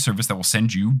fantastic. They are a service that will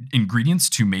send you ingredients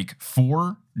to make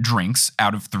 4 drinks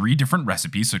out of 3 different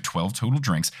recipes, so 12 total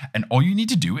drinks, and all you need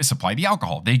to do is supply the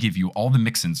alcohol. They give you all the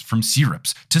mix-ins, from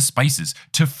syrups to spices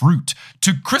to fruit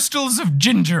to crystals of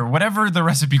ginger, whatever the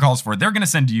recipe calls for. They're going to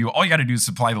send to you. All you got to do is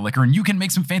supply the liquor and you can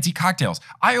make some fancy cocktails.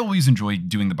 I always enjoy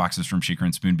doing the boxes from Shaker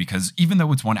and Spoon because even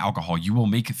though it's one alcohol, you will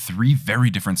make 3 very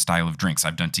different style of drinks.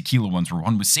 I've done tequila ones where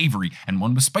one was savory and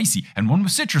one was spicy and one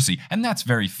was citrusy, and that's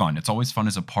very fun. It's always fun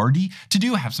as a party to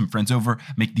do. Have some friends over,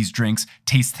 make these drinks,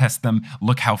 taste test them,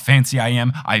 look how fancy I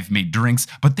am. I've made drinks,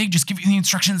 but they just give you the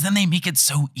instructions and they make it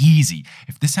so easy.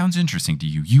 If this sounds interesting to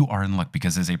you, you are in luck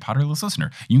because as a Potterless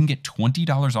listener, you can get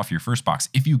 $20 off your first box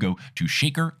if you go to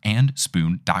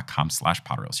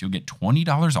shakerandspoon.com/Potterless. You'll get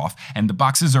 $20 off, and the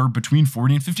boxes are between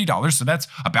 $40 and $50, so that's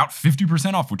about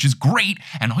 50% off, which is great.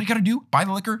 And all you got to do, buy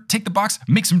the liquor, take the box,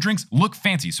 make some drinks, look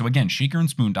fancy. So again,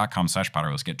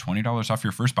 shakerandspoon.com/Potterless. Get $20 off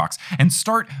your first box and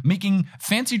start making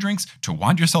fancy drinks to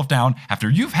wind yourself down after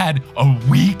you've had a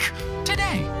week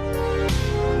today.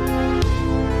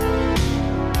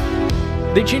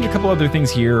 They change a couple other things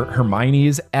here. Hermione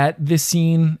is at this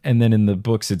scene, and then in the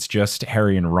books, it's just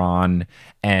Harry and Ron,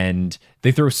 and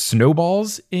they throw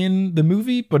snowballs in the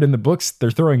movie, but in the books,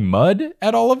 they're throwing mud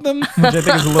at all of them, which I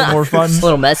think is a little more fun. It's a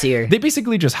little messier. They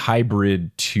basically just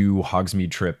hybrid 2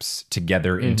 Hogsmeade trips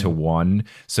together into one.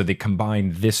 So they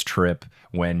combine this trip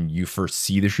when you first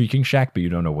see the Shrieking Shack, but you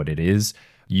don't know what it is.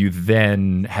 You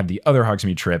then have the other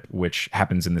Hogsmeade trip, which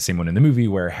happens in the same one in the movie,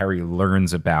 where Harry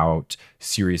learns about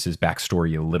Sirius's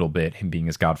backstory a little bit, him being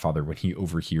his godfather, when he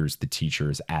overhears the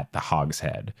teachers at the Hog's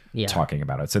Head talking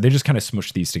about it. So they just kind of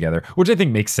smush these together, which I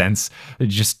think makes sense.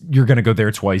 You're going to go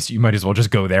there twice. You might as well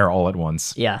just go there all at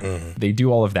once. Yeah. They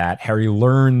do all of that. Harry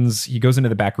learns, he goes into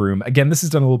the back room. Again, this is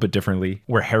done a little bit differently,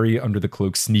 where Harry, under the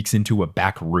cloak, sneaks into a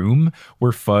back room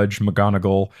where Fudge,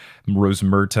 McGonagall, Rose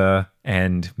Myrta,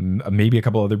 and maybe a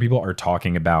couple other people are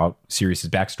talking about Sirius's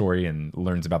backstory and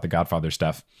learns about the Godfather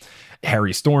stuff.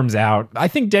 Harry storms out. I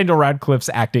think Daniel Radcliffe's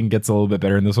acting gets a little bit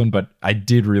better in this one, but I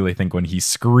did really think when he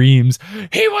screams,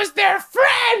 "He was their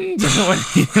friend!" when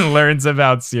he learns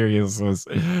about Sirius,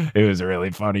 it was really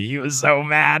funny. He was so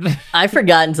mad. I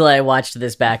forgot until I watched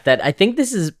this back that I think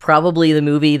this is probably the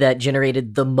movie that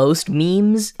generated the most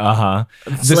memes. The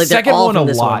like second one a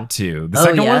lot too. The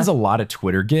second one's a lot of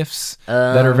Twitter GIFs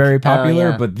that are very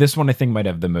popular, but this one I think might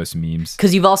have the most memes.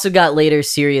 Because you've also got later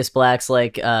Sirius Blacks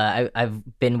like I've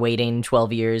been waiting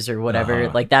 12 years or whatever.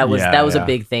 Like that was a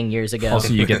big thing years ago.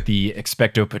 Also, you get the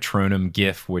Expecto Patronum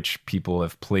GIF, which people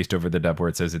have placed over the dub where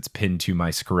it says it's pinned to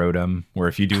my scrotum, where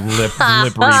if you do lip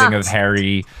reading of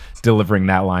Harry delivering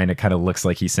that line, it kind of looks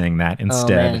like he's saying that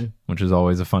instead, which is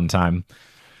always a fun time.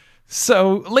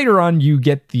 So later on, you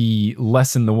get the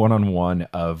lesson, the one-on-one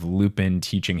of Lupin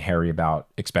teaching Harry about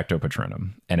Expecto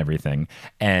Patronum and everything.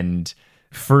 And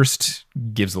first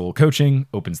gives a little coaching,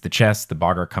 opens the chest, the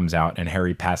boggart comes out, and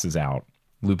Harry passes out.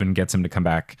 Lupin gets him to come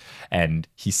back, and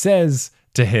he says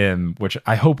to him, which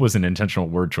I hope was an intentional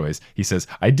word choice, he says,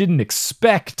 "I didn't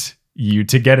expect you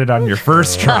to get it on your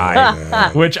first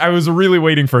try," which I was really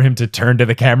waiting for him to turn to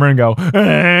the camera and go,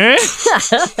 "Eh?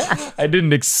 I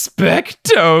didn't expect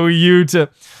you to..."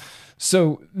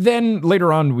 So then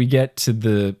later on, we get to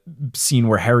the scene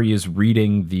where Harry is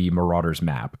reading the Marauder's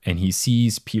map and he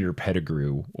sees Peter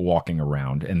Pettigrew walking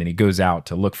around, and then he goes out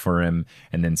to look for him,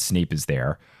 and then Snape is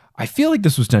there. I feel like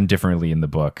this was done differently in the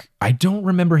book. I don't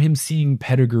remember him seeing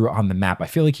Pettigrew on the map. I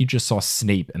feel like he just saw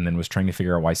Snape and then was trying to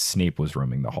figure out why Snape was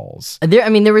roaming the halls.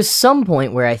 There was some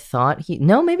point where I thought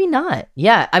no, maybe not.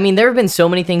 Yeah, I mean, there have been so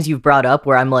many things you've brought up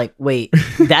where I'm like, wait,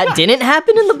 that didn't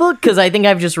happen in the book? Because I think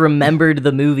I've just remembered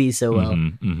the movie so well.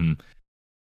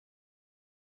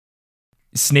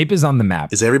 Snape is on the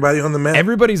map. Is everybody on the map?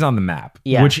 Everybody's on the map,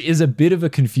 which is a bit of a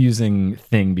confusing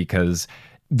thing because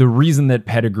the reason that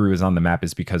Pettigrew is on the map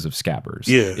is because of Scabbers.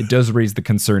 Yeah. It does raise the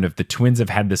concern of the twins have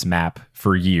had this map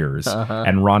for years,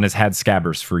 and Ron has had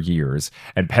Scabbers for years,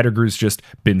 and Pettigrew's just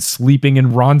been sleeping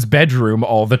in Ron's bedroom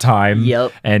all the time,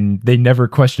 and they never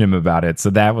question him about it. So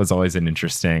that was always an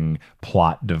interesting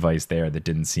plot device there that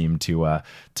didn't seem to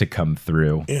come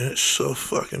through. Yeah, it's so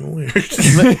fucking weird.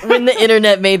 When the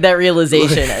internet made that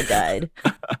realization, I died.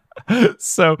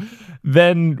 So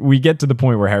then we get to the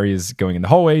point where Harry is going in the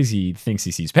hallways. He thinks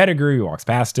he sees Pettigrew. He walks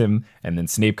past him, and then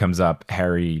Snape comes up.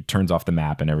 Harry turns off the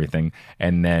map and everything,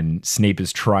 and then Snape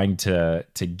is trying to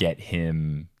get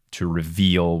him to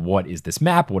reveal what is this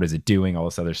map, what is it doing, all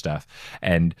this other stuff.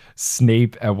 And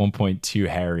Snape at one point to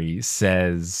Harry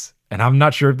says, and I'm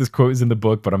not sure if this quote is in the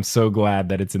book, but I'm so glad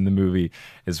that it's in the movie,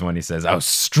 is when he says, "I was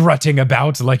strutting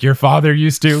about like your father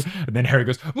used to." And then Harry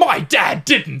goes, "My dad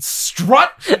didn't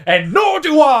strut, and nor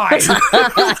do I."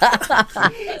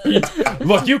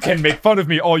 Look, you can make fun of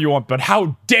me all you want, but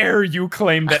how dare you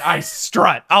claim that I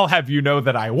strut? I'll have you know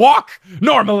that I walk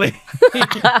normally.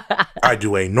 I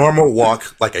do a normal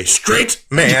walk like a straight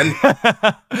man.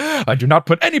 I do not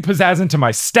put any pizzazz into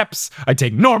my steps. I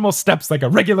take normal steps like a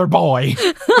regular boy.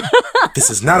 This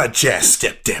is not a jazz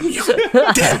step, damn you.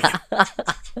 Damn you.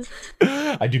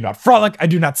 I do not frolic. I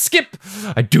do not skip.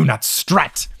 I do not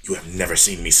strut. You have never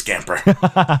seen me scamper.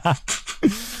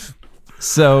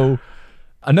 So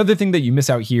another thing that you miss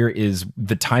out here is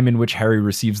the time in which Harry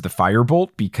receives the firebolt,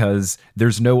 because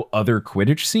there's no other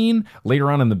Quidditch scene. Later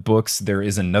on in the books, there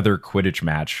is another Quidditch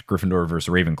match, Gryffindor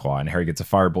versus Ravenclaw, and Harry gets a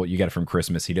firebolt. You get it from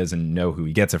Christmas. He doesn't know who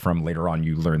he gets it from. Later on,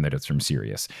 you learn that it's from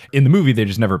Sirius. In the movie, they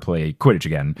just never play Quidditch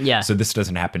again. Yeah. So this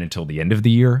doesn't happen until the end of the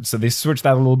year. So they switched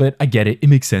that a little bit. I get it. It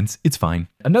makes sense. It's fine.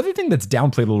 Another thing that's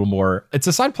downplayed a little more, it's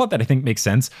a side plot that I think makes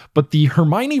sense, but the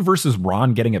Hermione versus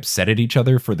Ron getting upset at each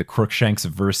other for the Crookshanks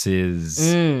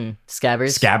versus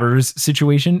Scabbers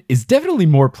situation is definitely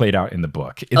more played out in the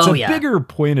book. It's a bigger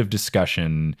point of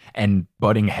discussion and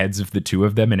butting heads of the two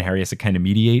of them, and Harry has to kind of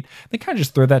mediate. They kind of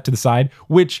just throw that to the side,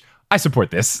 which I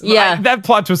support this. Yeah. That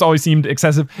plot twist always seemed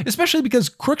excessive, especially because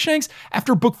Crookshanks,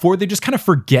 after book 4, they just kind of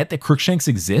forget that Crookshanks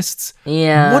exists.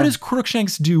 Yeah. What does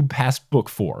Crookshanks do past book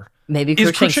 4? Maybe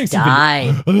Crookshanks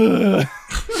died. Oh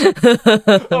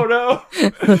no.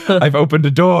 I've opened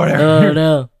a door. Oh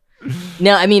no.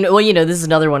 No, I mean, well, this is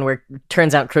another one where it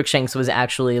turns out Crookshanks was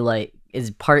actually is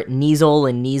part Kneazle,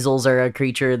 and Kneazles are a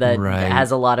creature that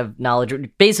has a lot of knowledge.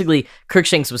 Basically,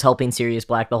 Crookshanks was helping Sirius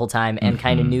Black the whole time and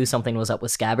kind of knew something was up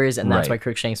with Scabbers, and that's why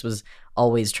Crookshanks was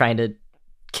always trying to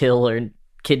kill or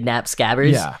kidnap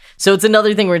Scabbers. Yeah. So it's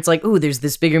another thing where it's like, ooh, there's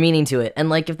this bigger meaning to it. And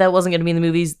like, if that wasn't going to be in the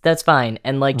movies, that's fine.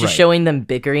 And like, just showing them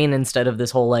bickering instead of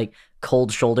this whole like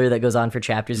cold shoulder that goes on for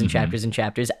chapters and chapters and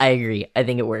chapters. I agree. I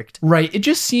think it worked. Right. It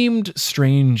just seemed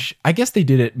strange. I guess they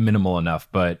did it minimal enough,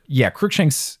 but yeah,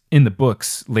 Crookshanks in the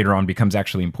books later on becomes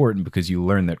actually important because you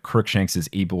learn that Crookshanks is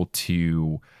able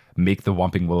to make the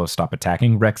Whomping Willow stop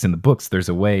attacking. Rex, in the books, there's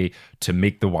a way to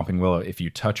make the Whomping Willow, if you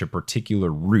touch a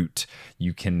particular root,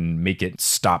 you can make it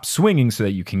stop swinging so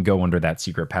that you can go under that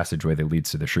secret passageway that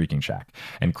leads to the Shrieking Shack.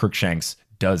 And Crookshanks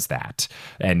does that.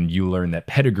 And you learn that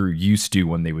Pettigrew used to,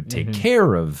 when they would take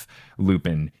care of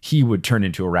Lupin, he would turn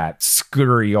into a rat,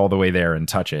 scurry all the way there and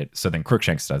touch it. So then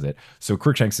Crookshanks does it. So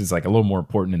Crookshanks is like a little more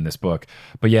important in this book.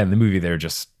 But yeah, in the movie, they're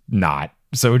just not.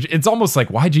 So it's almost like,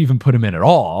 why'd you even put him in at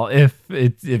all if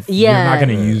you're not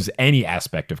going to use any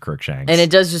aspect of Crookshanks? And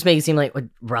it does just make it seem like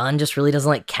Ron just really doesn't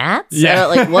like cats? Yeah.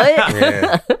 Like, what?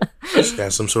 Yeah. Just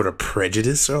got some sort of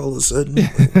prejudice all of a sudden.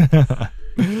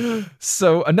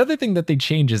 So another thing that they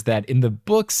change is that in the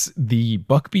books, the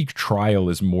Buckbeak trial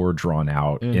is more drawn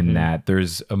out in that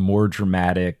there's a more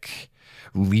dramatic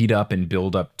lead up and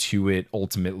build up to it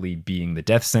ultimately being the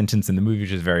death sentence. In the movie,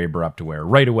 which is very abrupt, where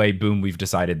right away, boom, we've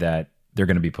decided that they're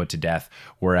going to be put to death.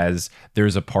 Whereas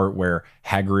there's a part where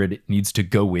Hagrid needs to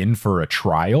go in for a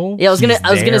trial. Yeah, I was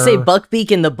gonna say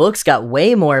Buckbeak in the books got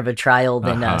way more of a trial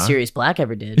than Sirius Black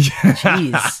ever did.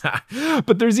 Jeez.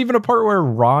 But there's even a part where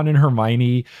Ron and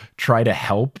Hermione try to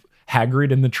help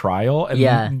Hagrid in the trial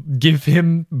and give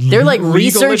him they're like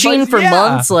researching advice. For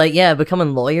months, like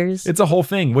becoming lawyers. It's a whole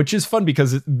thing, which is fun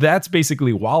because that's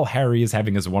basically while Harry is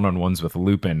having his one-on-ones with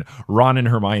Lupin, Ron and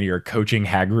Hermione are coaching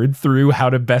Hagrid through how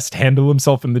to best handle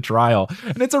himself in the trial.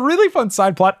 And it's a really fun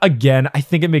side plot. Again, I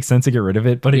think it makes sense to get rid of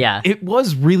it, but it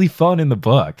was really fun in the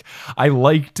book. I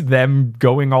liked them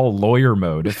going all lawyer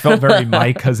mode. It felt very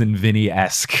My Cousin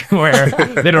Vinny-esque, where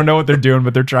they don't know what they're doing,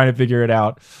 but they're trying to figure it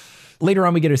out. Later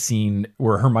on, we get a scene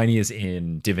where Hermione is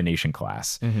in divination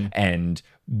class, and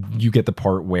you get the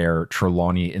part where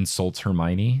Trelawney insults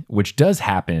Hermione, which does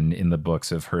happen in the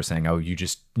books of her saying, oh,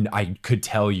 I could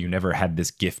tell you never had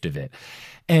this gift of it.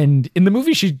 And in the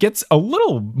movie, she gets a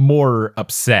little more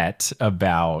upset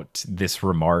about this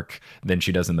remark than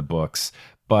she does in the books.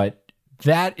 But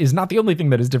that is not the only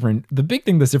thing that is different. The big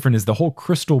thing that's different is the whole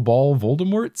crystal ball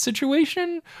Voldemort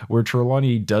situation, where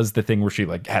Trelawney does the thing where she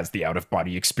like has the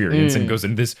out-of-body experience and goes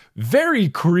in this very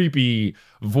creepy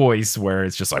voice where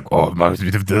it's just like, oh,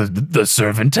 the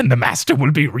servant and the master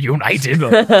will be reunited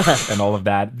and all of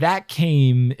that. That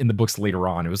came in the books later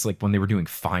on. It was like when they were doing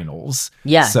finals.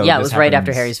 Yeah, so it was right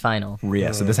after Harry's final.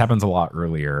 Yeah, so this happens a lot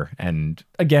earlier. And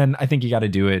again, I think you got to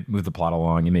do it, move the plot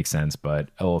along. It makes sense, but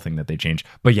a little thing that they changed.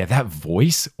 But yeah, that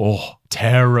voice,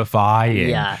 terrifying.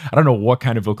 Yeah. I don't know what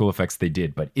kind of vocal effects they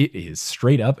did, but it is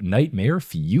straight up nightmare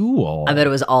fuel. I bet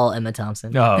it was all Emma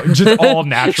Thompson. Oh, just all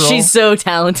natural. She's so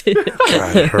talented.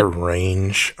 God, her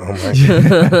range. Oh my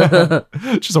God.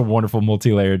 Just a wonderful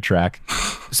multi-layered track.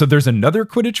 So there's another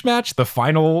Quidditch match. The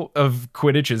final of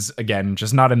Quidditch is, again,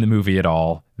 just not in the movie at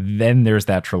all. Then there's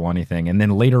that Trelawney thing. And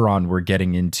then later on, we're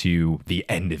getting into the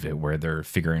end of it where they're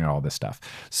figuring out all this stuff.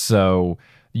 So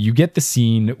you get the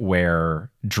scene where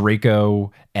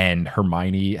Draco and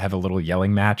Hermione have a little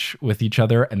yelling match with each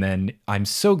other. And then I'm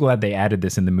so glad they added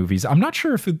this in the movies. I'm not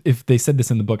sure if they said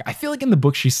this in the book. I feel like in the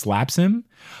book she slaps him,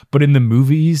 but in the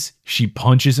movies she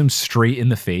punches him straight in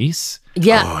the face.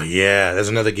 Yeah. Oh, yeah. There's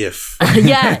another GIF.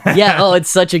 Yeah. Oh, it's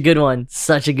such a good one.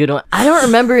 Such a good one. I don't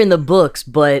remember in the books,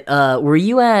 but were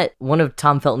you at one of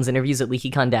Tom Felton's interviews at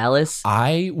LeakyCon Dallas?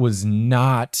 I was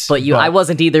not. But I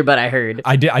wasn't either, but I heard.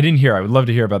 I didn't hear. I would love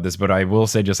to hear about this, but I will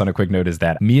say just on a quick note is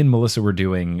that me and Melissa were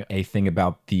doing a thing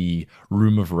about the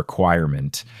Room of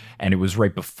Requirement, and it was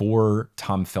right before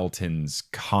Tom Felton's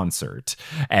concert.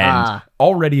 And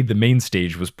already the main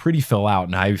stage was pretty full out,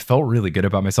 and I felt really good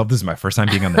about myself. This is my first time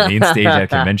being on the main stage at a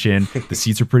convention. The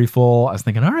seats are pretty full. I was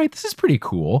thinking, all right, this is pretty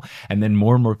cool. And then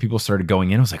more and more people started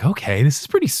going in. I was like, okay, this is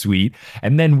pretty sweet.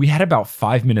 And then we had about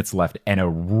 5 minutes left and a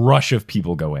rush of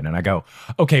people go in. And I go,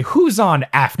 okay, who's on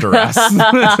after us?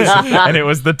 And it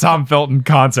was the Tom Felton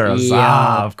concert. I was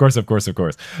of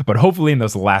course. But hopefully in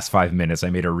those last 5 minutes, I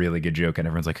made a really good joke and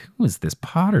everyone's like, who is this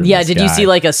Potter? Yeah, did you see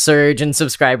like a surge in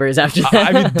subscribers after that?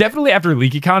 I mean, definitely after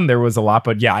LeakyCon, there was a lot.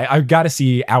 But yeah, I got to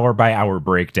see hour by hour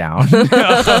breakdown.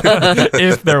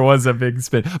 If there was a big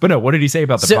spin. But no, what did he say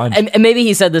about the punch? And maybe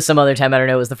he said this some other time. I don't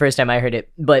know. It was the first time I heard it.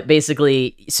 But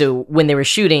basically, so when they were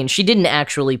shooting, she didn't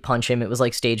actually punch him. It was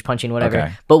like stage punching, whatever.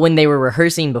 Okay. But when they were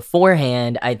rehearsing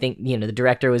beforehand, I think, the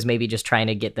director was maybe just trying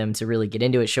to get them to really get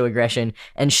into it, show aggression.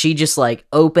 And she just like like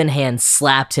open hand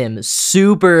slapped him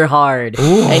super hard.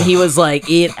 Ooh. And he was like,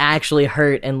 it actually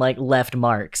hurt and like left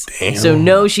marks. Damn. So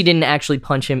no, she didn't actually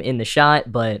punch him in the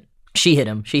shot, but she hit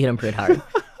him pretty hard.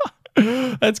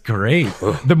 That's great.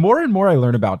 The more and more I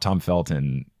learn about Tom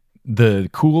Felton, the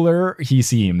cooler he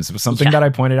seems. Something that I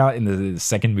pointed out in the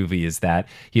second movie is that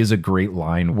he has a great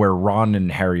line where Ron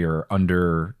and Harry are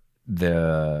under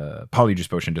the polyjuice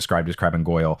potion described as Crab and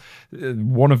Goyle.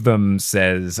 One of them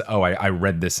says, oh, I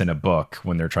read this in a book,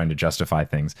 when they're trying to justify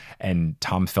things. And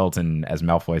Tom Felton as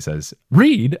Malfoy says,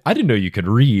 read? I didn't know you could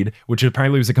read, which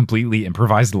apparently was a completely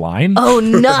improvised line. Oh,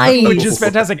 nice. Which is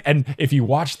fantastic. And if you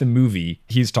watch the movie,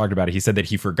 he's talked about it. He said that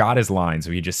he forgot his line,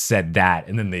 so he just said that.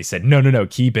 And then they said, no,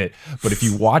 keep it. But if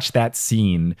you watch that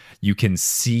scene, you can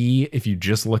see, if you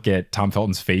just look at Tom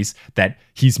Felton's face, that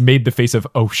he's made the face of,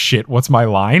 oh shit, what's my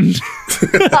line?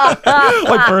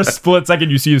 Like for a split second,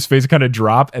 you see his face kind of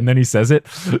drop and then he says it.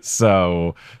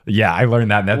 So yeah, I learned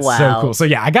that. And that's so cool. So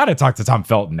yeah, I got to talk to Tom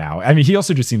Felton now. I mean, he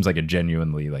also just seems like a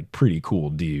genuinely like pretty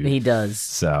cool dude. He does.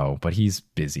 So, but he's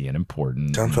busy and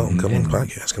important. Tom Felton, come on the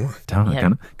podcast. Come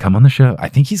on. Come on the show. I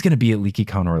think he's going to be at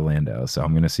LeakyCon Orlando. So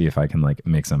I'm going to see if I can like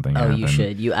make something happen. You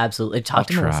should. You absolutely talk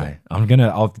to Melissa.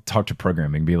 I'll talk to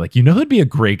programming and be like, you know who'd be a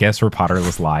great guest for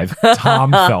Potterless Live?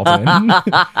 Tom Felton.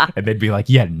 And they'd be like,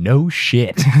 yeah, no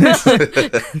shit.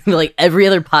 Like every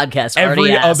other podcast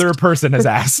every other person has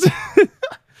asked.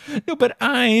 No, but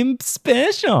I'm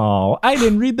special. I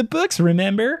didn't read the books,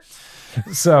 remember?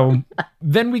 So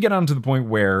then we get on to the point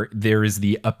where there is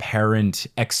the apparent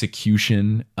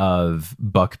execution of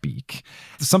Buckbeak.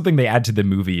 Something they add to the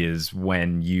movie is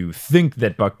when you think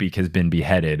that Buckbeak has been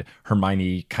beheaded,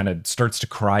 Hermione kind of starts to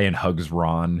cry and hugs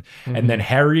Ron. Mm-hmm. And then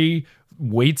Harry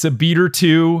waits a beat or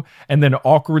two and then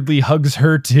awkwardly hugs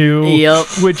her too. Yep.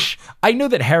 Which I know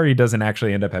that Harry doesn't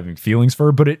actually end up having feelings for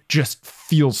her, but it just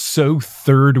feels so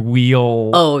third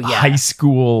wheel high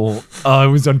school. It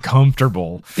was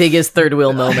uncomfortable. Biggest third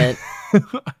wheel moment.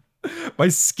 My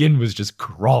skin was just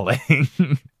crawling.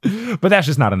 But that's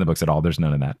just not in the books at all. There's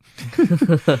none of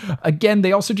that. Again,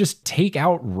 they also just take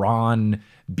out Ron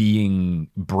being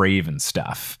brave and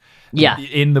stuff. Yeah.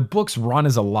 In the books, Ron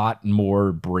is a lot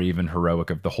more brave and heroic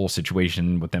of the whole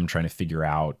situation with them trying to figure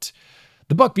out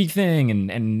the Buckbeak thing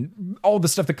and all the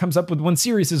stuff that comes up with when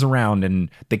Sirius is around. And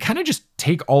they kind of just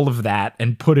take all of that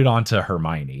and put it onto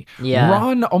Hermione. Yeah.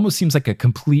 Ron almost seems like a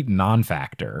complete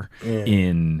non-factor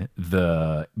in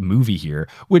the movie here,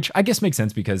 which I guess makes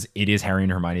sense because it is Harry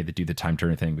and Hermione that do the time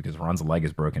turner thing because Ron's leg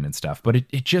is broken and stuff. But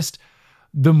it just...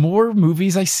 the more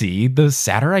movies I see, the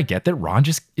sadder I get that Ron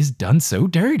just is done so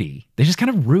dirty. They just kind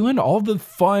of ruin all the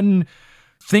fun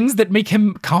things that make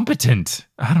him competent.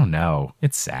 I don't know.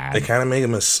 It's sad. They kind of make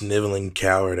him a sniveling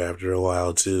coward after a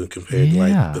while, too, compared to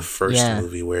like the first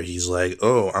movie where he's like,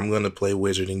 oh, I'm going to play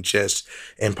wizarding chess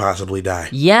and possibly die.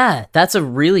 Yeah, that's a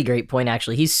really great point,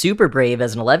 actually. He's super brave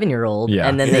as an 11-year-old. Yeah.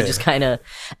 And then they just kind of...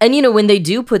 and, you know, when they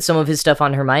do put some of his stuff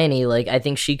on Hermione, like, I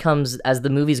think she comes, as the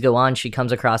movies go on, she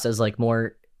comes across as, like,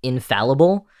 more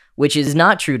infallible, which is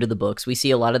not true to the books. We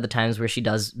see a lot of the times where she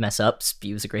does mess up.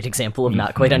 Spew's a great example of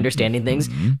not quite understanding things.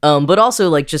 But also,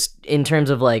 like, just in terms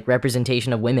of, like,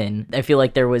 representation of women, I feel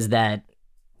like there was that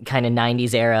kind of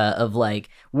 90s era of, like,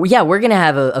 yeah, we're going to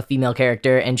have a female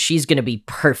character, and she's going to be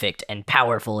perfect and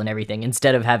powerful and everything,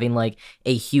 instead of having, like,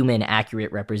 a human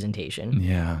accurate representation.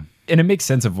 Yeah. And it makes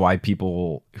sense of why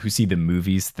people who see the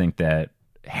movies think that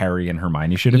Harry and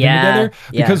Hermione should have been together,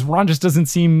 because Ron just doesn't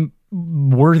seem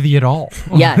worthy at all.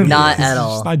 Yeah, not at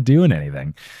all. He's not doing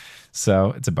anything.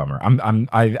 So it's a bummer.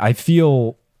 I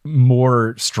feel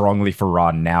more strongly for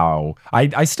Ron now.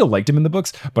 I still liked him in the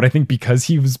books, but I think because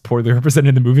he was poorly represented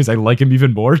in the movies, I like him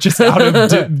even more just out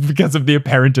of because of the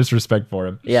apparent disrespect for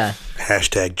him. Yeah.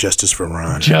 Hashtag justice for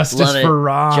Ron. Justice for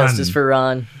Ron. Justice for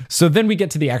Ron. So then we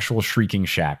get to the actual Shrieking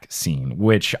Shack scene,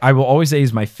 which I will always say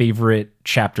is my favorite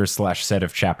chapter / set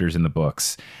of chapters in the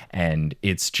books. And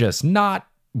it's just not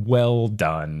well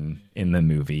done in the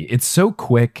movie. It's so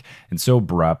quick and so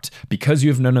abrupt because you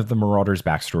have none of the Marauders'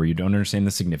 backstory. You don't understand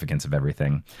the significance of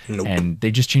everything. Nope. And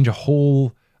they just change the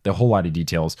whole lot of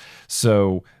details.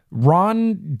 So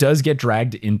Ron does get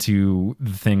dragged into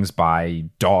the things by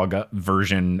dog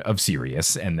version of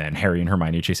Sirius, and then Harry and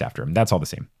Hermione chase after him. That's all the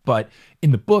same. But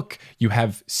in the book, you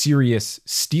have Sirius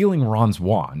stealing Ron's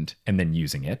wand and then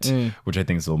using it, which I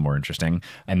think is a little more interesting.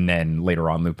 And then later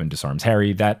on, Lupin disarms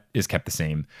Harry. That is kept the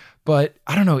same. But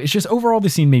I don't know. It's just overall the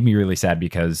scene made me really sad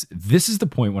because this is the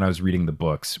point when I was reading the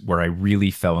books where I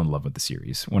really fell in love with the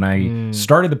series. When I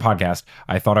started the podcast,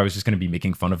 I thought I was just going to be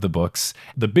making fun of the books.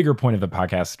 The bigger point of the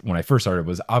podcast when I first started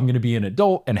was I'm going to be an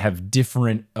adult and have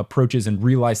different approaches and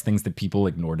realize things that people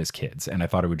ignored as kids. And I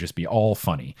thought it would just be all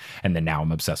funny. And then now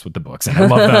I'm obsessed with the books and I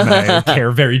love them and I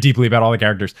care very deeply about all the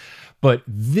characters. But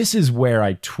this is where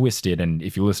I twisted, and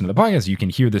if you listen to the podcast, you can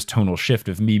hear this tonal shift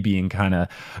of me being kind of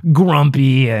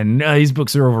grumpy and these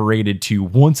books are overrated to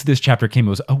once this chapter came, it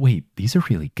was, oh wait, these are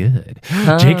really good.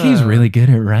 JK's really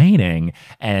good at writing.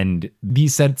 And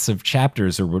these sets of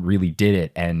chapters are what really did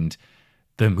it. And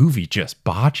the movie just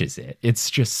botches it. It's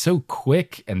just so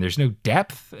quick and there's no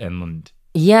depth. And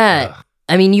yeah.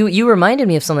 I mean, you reminded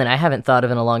me of something I haven't thought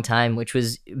of in a long time, which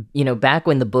was, back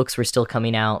when the books were still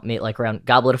coming out, like around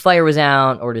Goblet of Fire was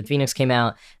out, Order of the Phoenix came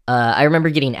out. I remember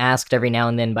getting asked every now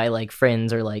and then by like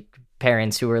friends or like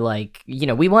parents who were like,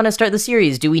 we want to start the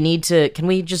series. Can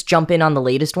we just jump in on the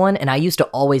latest one? And I used to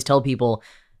always tell people,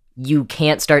 you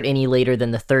can't start any later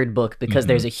than the third book because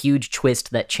there's a huge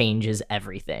twist that changes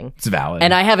everything. It's valid.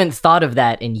 And I haven't thought of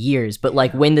that in years, but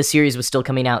like when the series was still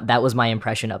coming out, that was my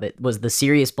impression of it, was the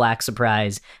Sirius Black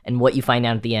surprise and what you find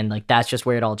out at the end. Like that's just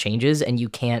where it all changes and you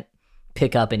can't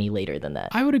pick up any later than that.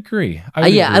 I would agree.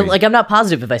 I'm not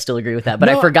positive if I still agree with that, but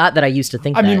I forgot that I used to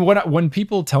think that. I mean, when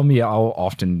people tell me, I'll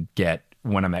often get,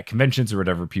 when I'm at conventions or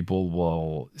whatever, people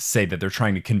will say that they're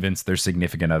trying to convince their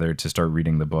significant other to start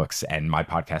reading the books. And my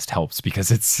podcast helps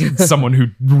because it's someone who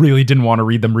really didn't want to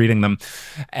read them reading them.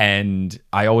 And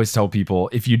I always tell people,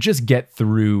 if you just get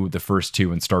through the first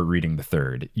two and start reading the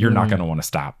third, you're not going to want to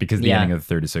stop because the ending of the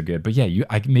third is so good. But yeah,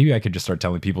 maybe I could just start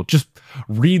telling people, just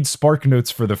read Spark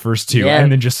Notes for the first two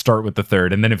and then just start with the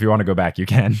third. And then if you want to go back, you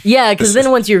can. Yeah, because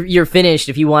then once you're finished,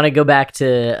 if you want to go back to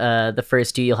the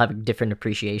first two, you'll have a different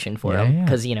appreciation for them.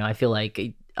 Because, I feel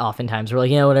like oftentimes we're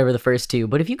like, whatever the first two.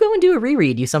 But if you go and do a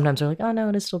reread, you sometimes are like, oh, no,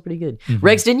 it is still pretty good.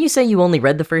 Rex, didn't you say you only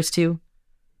read the first two?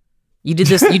 You did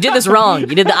this wrong.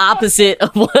 You did the opposite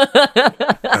of what...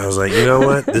 I was like, you know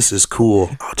what? This is cool.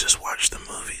 I'll just watch the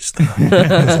movies.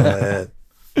 That's all I had.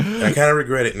 I kind of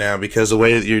regret it now because the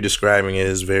way that you're describing it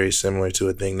is very similar to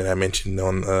a thing that I mentioned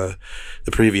on the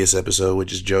previous episode,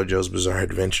 which is JoJo's Bizarre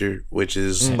Adventure, which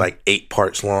is like 8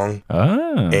 parts long.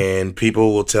 And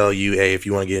people will tell you, hey, if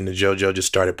you want to get into JoJo, just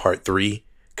start at part 3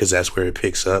 because that's where it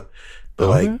picks up. But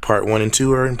like part 1 and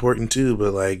 2 are important too,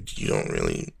 but like you don't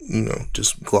really,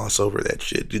 just gloss over that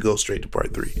shit. You go straight to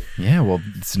part 3. Yeah, well,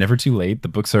 it's never too late. The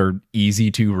books are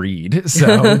easy to read,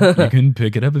 so you can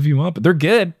pick it up if you want. But they're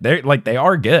good. They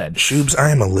are good. Shoobs, I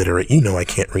am illiterate. I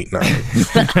can't read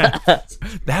nothing.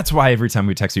 That's why every time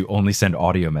we text you, only send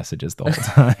audio messages the whole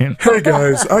time. Hey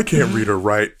guys, I can't read or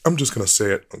write. I'm just gonna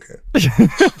say it. Okay.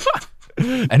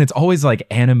 And it's always like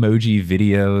Animoji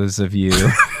videos of you.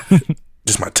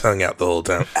 Just my tongue out the whole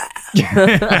time.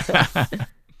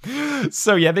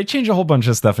 So yeah, they change a whole bunch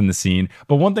of stuff in the scene.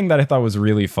 But one thing that I thought was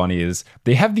really funny is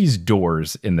they have these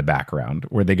doors in the background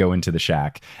where they go into the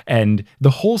shack. And the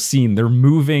whole scene, they're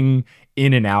moving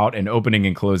in and out and opening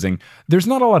and closing. There's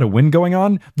not a lot of wind going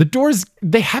on. The doors,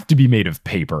 they have to be made of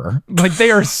paper. Like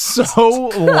they are so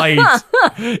light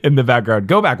in the background.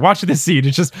 Go back, watch this scene.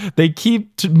 It's just, they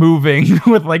keep moving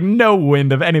with like no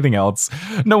wind of anything else.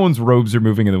 No one's robes are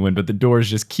moving in the wind, but the doors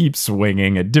just keep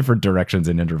swinging at different directions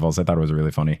in intervals. I thought it was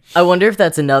really funny. I wonder if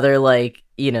that's another like,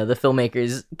 the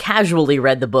filmmakers casually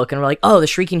read the book and were like, oh, the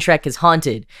Shrieking Shrek is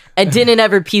haunted. And didn't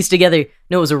ever piece together,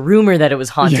 no, it was a rumor that it was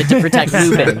haunted to protect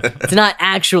Lupin. It's not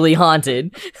actually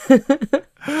haunted.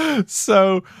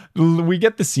 So we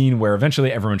get the scene where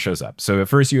eventually everyone shows up. So at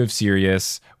first you have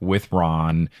Sirius with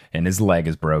Ron and his leg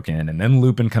is broken. And then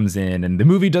Lupin comes in and the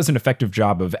movie does an effective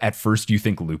job of at first you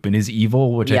think Lupin is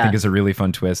evil, which I think is a really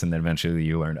fun twist. And then eventually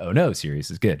you learn, oh no, Sirius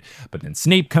is good. But then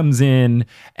Snape comes in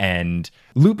and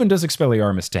Lupin does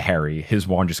Expelliarmus to Harry. His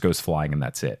wand just goes flying and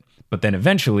that's it. But then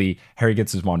eventually Harry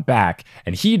gets his wand back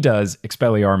and he does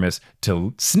Expelliarmus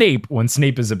to Snape when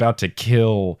Snape is about to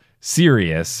kill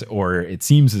Sirius, or it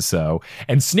seems as so,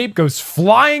 and Snape goes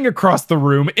flying across the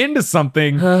room into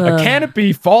something, a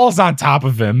canopy falls on top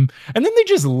of him, and then they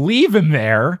just leave him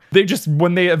there.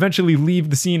 When they eventually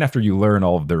leave the scene after you learn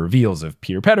all of the reveals of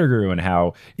Peter Pettigrew and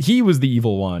how he was the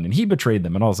evil one and he betrayed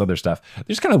them and all this other stuff, they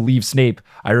just kind of leave Snape.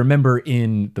 I remember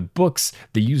in the books,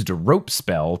 they used a rope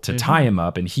spell to tie him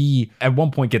up, and he at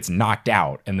one point gets knocked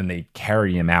out, and then they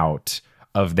carry him out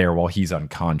of there while he's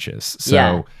unconscious. So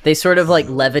yeah, they sort of like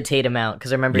levitate him out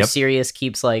because I remember Sirius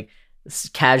keeps like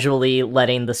casually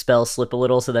letting the spell slip a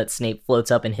little so that Snape floats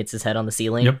up and hits his head on the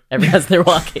ceiling as they're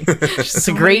walking. It's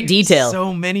a great detail.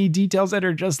 So many details that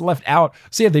are just left out.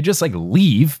 So yeah, they just like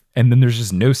leave and then there's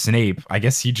just no Snape. I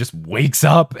guess he just wakes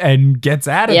up and gets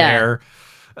out of there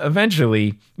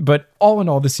eventually. But all in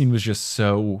all, the scene was just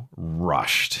so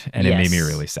rushed and it made me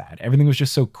really sad. Everything was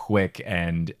just so quick.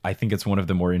 And I think it's one of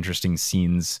the more interesting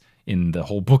scenes in the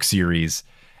whole book series.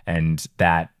 And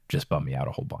that just bummed me out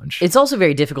a whole bunch. It's also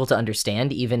very difficult to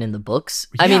understand, even in the books.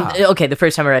 I mean, okay, the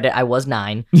first time I read it, I was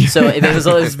 9, so it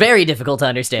was very difficult to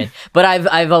understand. But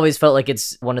I've always felt like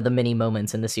it's one of the many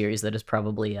moments in the series that is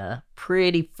probably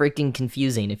pretty freaking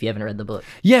confusing if you haven't read the book.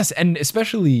 Yes, and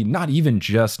especially not even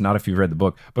just not if you've read the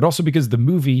book, but also because the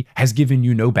movie has given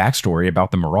you no backstory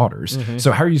about the Marauders.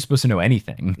 So how are you supposed to know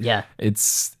anything? Yeah.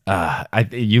 It's,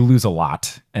 you lose a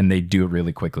lot, and they do it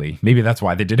really quickly. Maybe that's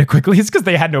why they did it quickly. It's because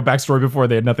they had no backstory before.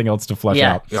 They had nothing else to flesh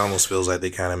out. It almost feels like they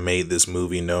kind of made this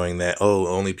movie knowing that,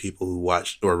 only people who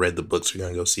watched or read the books are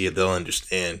going to go see it. They'll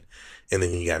understand. And then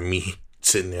you got me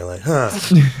sitting there like,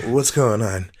 what's going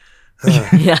on?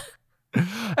 Yeah.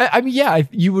 I mean,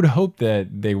 you would hope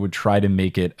that they would try to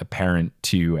make it apparent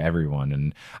to everyone.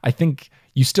 And I think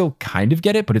you still kind of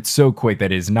get it, but it's so quick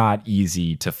that it is not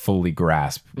easy to fully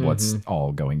grasp what's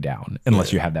all going down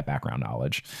unless you have that background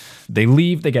knowledge. They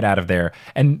leave, they get out of there.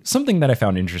 And something that I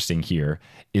found interesting here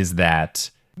is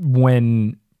that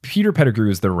when Peter Pettigrew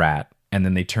is the rat and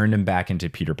then they turned him back into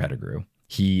Peter Pettigrew,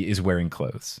 he is wearing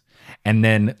clothes. And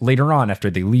then later on, after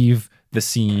they leave the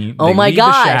scene, oh my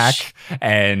gosh, the shack,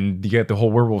 and you get the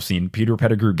whole werewolf scene, Peter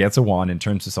Pettigrew gets a wand and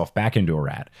turns himself back into a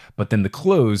rat. But then the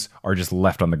clothes are just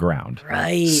left on the ground.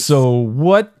 Right. So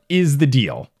what is the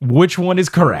deal? Which one is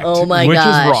correct? Oh my Which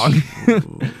gosh. is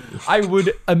wrong? I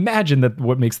would imagine that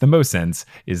what makes the most sense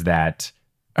is that,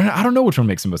 I don't know which one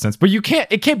makes the most sense, but it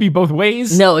can't be both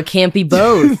ways. No, it can't be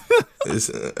both.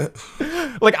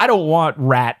 Like, I don't want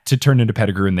Rat to turn into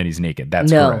Pettigrew and then he's naked.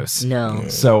 That's gross. No.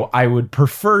 So I would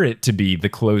prefer it to be the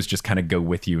clothes just kind of go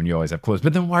with you and you always have clothes.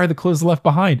 But then why are the clothes left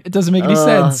behind? It doesn't make any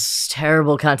sense. It's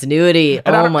terrible continuity.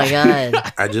 Oh my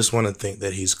God. I just want to think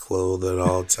that he's clothed at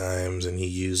all times and he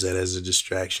used that as a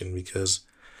distraction because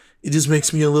it just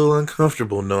makes me a little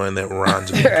uncomfortable knowing that Ron's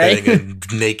been petting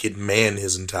a naked man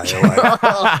his entire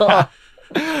life.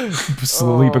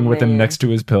 Sleeping with him next to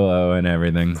his pillow and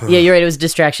everything. Yeah, you're right. It was a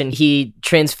distraction. He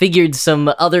transfigured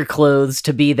some other clothes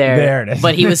to be there. There it is.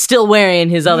 But he was still wearing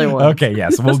his other one. Okay,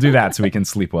 yes. We'll do that so we can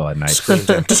sleep well at night. Screen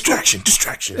time. Distraction.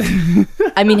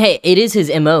 I mean, hey, it is his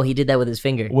MO. He did that with his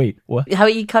finger. Wait, what? How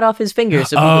he cut off his finger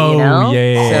so people,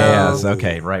 Yes.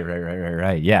 Okay,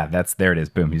 right. Yeah, there it is.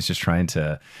 Boom. He's just trying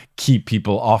to keep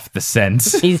people off the scent.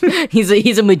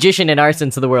 He's a magician in our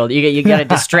sense of the world. You got to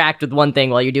distract with one thing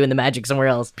while you're doing the magic somewhere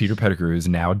else. Peter Pettigrew is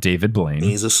now David Blaine.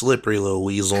 He's a slippery little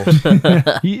weasel.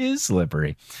 He is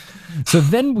slippery. So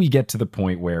then we get to the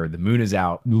point where the moon is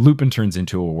out, Lupin turns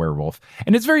into a werewolf.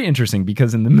 And it's very interesting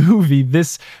because in the movie,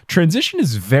 this transition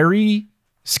is very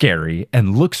scary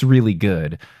and looks really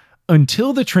good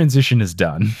until the transition is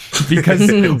done.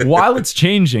 Because while it's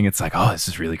changing, it's like, oh, this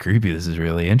is really creepy. This is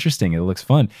really interesting. It looks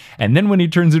fun. And then when he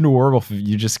turns into a werewolf,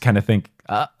 you just kind of think,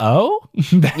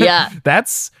 yeah,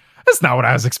 that's not what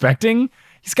I was expecting.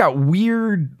 He's got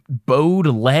weird bowed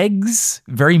legs,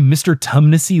 very Mr.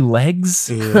 Tumnessy legs,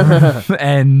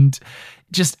 and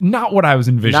just not what I was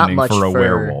envisioning for a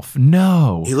werewolf.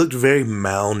 No. He looked very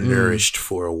malnourished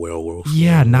for a werewolf.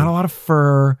 Yeah, not a lot of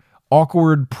fur,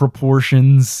 awkward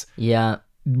proportions. Yeah.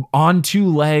 On 2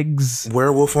 legs.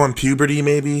 Werewolf on puberty,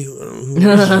 maybe?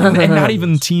 And not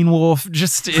even Teen Wolf.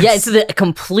 It's the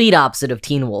complete opposite of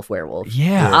Teen Wolf werewolf.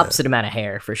 Yeah. Opposite amount of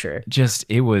hair, for sure.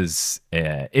 It was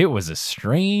a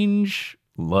strange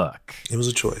look. It was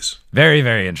a choice. Very,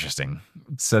 very interesting.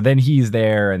 So then he's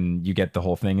there and you get the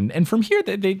whole thing. And from here,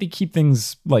 they keep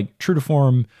things like true to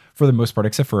form for the most part,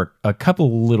 except for a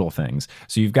couple little things.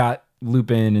 So you've got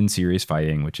Lupin and Sirius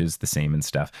fighting, which is the same and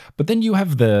stuff. But then you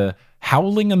have the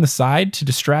howling on the side to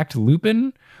distract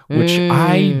Lupin, which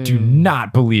I do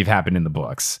not believe happened in the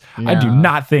books. No. I do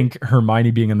not think Hermione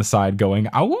being on the side going,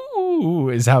 "Ow,"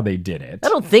 is how they did it. I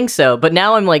don't think so, but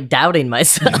now I'm like doubting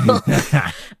myself.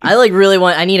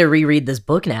 I need to reread this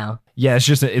book now. Yeah,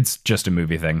 it's just a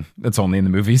movie thing. It's only in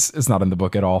the movies. It's not in the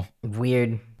book at all.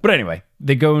 Weird. But anyway,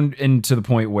 they go into the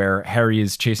point where Harry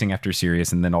is chasing after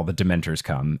Sirius and then all the Dementors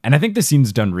come. And I think this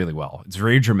scene's done really well. It's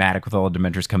very dramatic with all the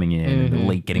Dementors coming in and the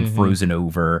lake getting frozen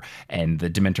over and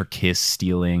the Dementor kiss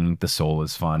stealing the soul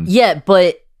is fun. Yeah,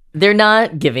 but they're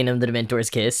not giving him the Dementor's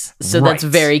kiss. So that's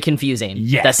very confusing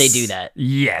that they do that.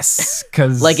 Yes.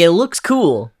 Because like, it looks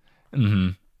cool.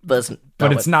 But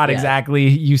but it's not exactly,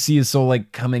 you see his soul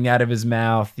like coming out of his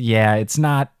mouth. Yeah, it's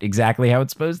not exactly how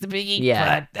it's supposed to be.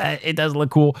 Yeah. But it does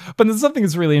look cool. But then something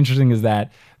that's really interesting is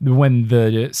that when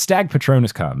the stag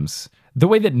Patronus comes, the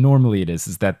way that normally it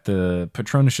is that the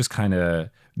Patronus just kind of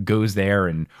goes there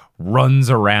and runs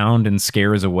around and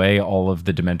scares away all of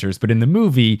the Dementors. But in the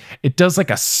movie, it does like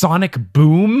a sonic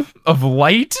boom of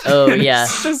light. Oh, yeah.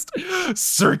 It's just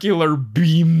circular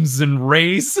beams and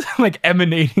rays like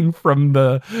emanating from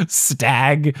the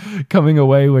stag coming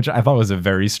away, which I thought was a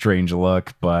very strange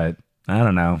look, but I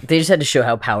don't know. They just had to show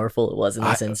how powerful it was in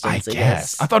this instance, I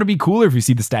guess. I thought it'd be cooler if you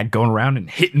see the stag going around and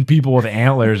hitting people with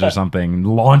antlers or something.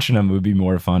 Launching them would be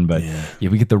more fun. But yeah,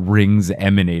 we get the rings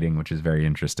emanating, which is very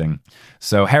interesting.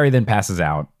 So Harry then passes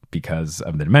out because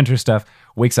of the Dementor stuff,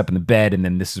 wakes up in the bed, and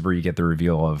then this is where you get the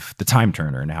reveal of the time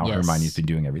turner and how Hermione's been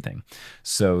doing everything.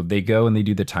 So they go and they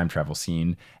do the time travel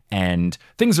scene, and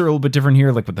things are a little bit different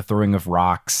here, like with the throwing of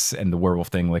rocks and the werewolf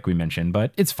thing, like we mentioned,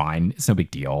 but it's fine. It's no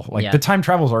big deal. Like the time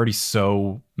travel is already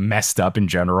so messed up in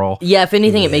general. Yeah, if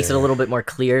anything, it makes it a little bit more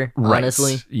clear,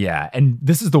 honestly. Yeah, and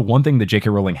this is the one thing that J.K.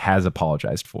 Rowling has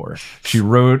apologized for. She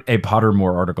wrote a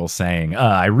Pottermore article saying,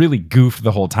 I really goofed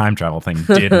the whole time travel thing,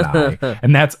 didn't I?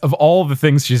 And that's, of all the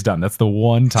things she's done, that's the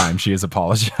one time she has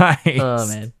apologized. Oh,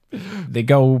 man. They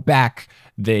go back,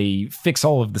 they fix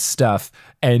all of the stuff.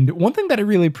 And one thing that I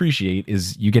really appreciate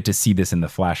is you get to see this in the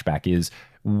flashback is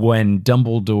when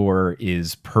Dumbledore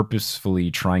is purposefully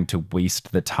trying to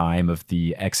waste the time of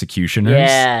the executioners.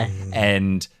 Yeah.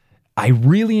 And I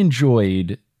really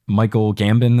enjoyed Michael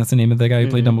Gambon, that's the name of the guy who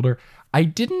played Dumbledore. I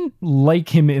didn't like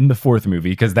him in the fourth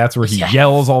movie because that's where he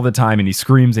yells all the time and he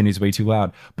screams and he's way too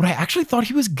loud. But I actually thought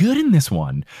he was good in this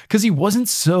one because he wasn't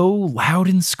so loud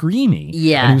and screamy.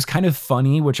 Yeah. And he was kind of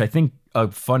funny, which I think a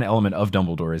fun element of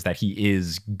Dumbledore is that he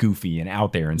is goofy and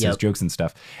out there and says jokes and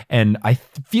stuff. And I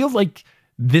feel like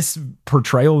this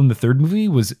portrayal in the third movie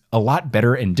was a lot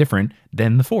better and different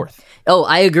than the fourth. Oh,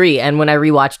 I agree. And when I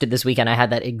rewatched it this weekend, I had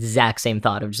that exact same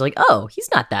thought of just like, oh, he's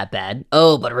not that bad.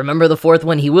 Oh, but remember the fourth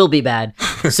one, he will be bad.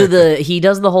 So he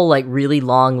does the whole like really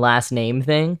long last name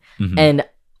thing. And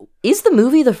is the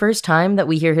movie the first time that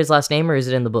we hear his last name, or is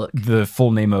it in the book? The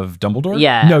full name of Dumbledore?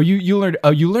 Yeah. No, you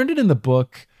learned it in the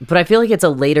book. But I feel like it's a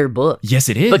later book. Yes,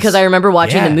 it is. Because I remember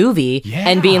watching the movie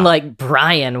and being like,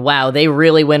 Brian, wow, they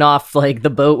really went off like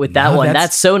the boat with that one.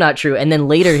 That's so not true. And then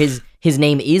later his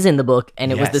name is in the book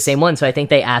and it was the same one. So I think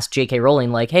they asked J.K.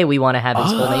 Rowling like, hey, we want to have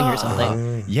his full name or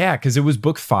something. Yeah, because it was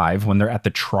book 5 when they're at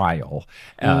the trial.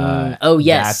 Oh,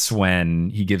 yes. That's when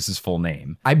he gives his full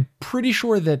name. I'm pretty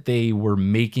sure that they were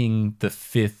making the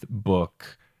 5th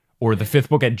book, or the 5th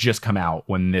book had just come out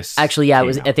when this Actually, yeah,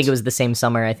 I think it was the same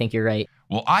summer. I think you're right.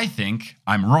 Well, I think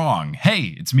I'm wrong.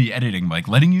 Hey, it's me, Editing Mike,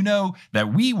 letting you know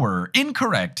that we were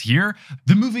incorrect here.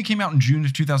 The movie came out in June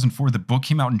of 2004. The book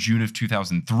came out in June of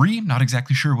 2003. Not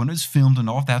exactly sure when it was filmed and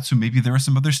all of that, so maybe there was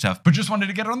some other stuff, but just wanted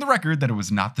to get it on the record that it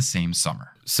was not the same summer.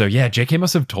 So yeah, JK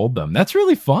must have told them. That's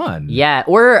really fun. Yeah,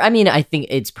 or I mean, I think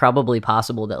it's probably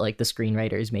possible that like the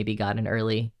screenwriters maybe got an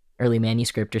early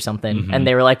manuscript or something, and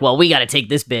they were like, well, we got to take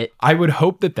this bit. I would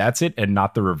hope that that's it and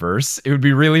not the reverse. It would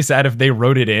be really sad if they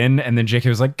wrote it in and then JK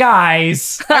was like,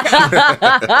 guys,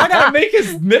 I gotta make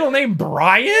his middle name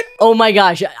Brian? Oh my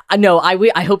gosh. No,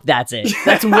 I hope that's it.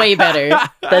 That's way better.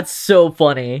 That's so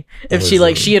funny. If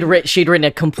she'd written a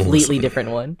completely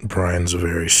different one. Brian's a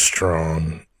very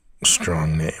strong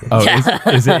name. Oh,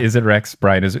 is it Rex?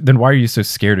 Brian? Then why are you so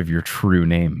scared of your true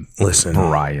name? Listen,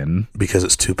 Brian. Because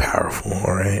it's too powerful,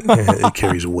 all right? It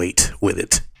carries weight with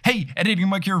it. Hey, Editing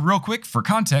Mike here real quick. For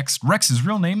context, Rex's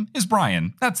real name is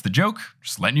Brian. That's the joke.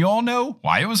 Just letting you all know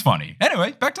why it was funny.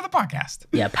 Anyway, back to the podcast.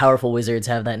 Yeah, powerful wizards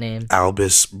have that name.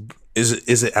 Albus. Is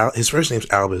it his first name's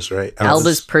Albus, right?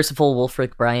 Albus Percival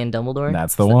Wulfric Brian Dumbledore?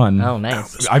 That's the one. Oh, nice.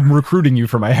 Albus. I'm recruiting you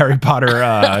for my Harry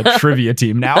Potter trivia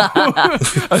team now.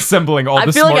 Assembling all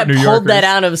the smart New Yorkers. I feel like I pulled that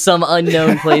out of some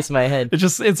unknown place in my head.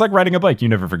 It's like riding a bike. You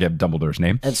never forget Dumbledore's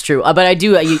name. That's true. But I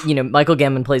do, Michael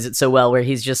Gambon plays it so well where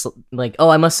he's just like, oh,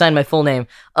 I must sign my full name.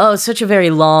 Oh, it's such a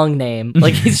very long name.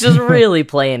 Like he's just really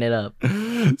playing it up.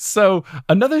 So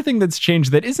another thing that's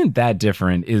changed that isn't that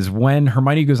different is when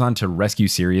Hermione goes on to rescue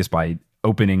Sirius by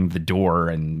opening the door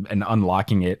and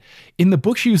unlocking it. In the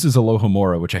book, she uses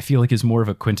Alohomora, which I feel like is more of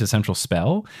a quintessential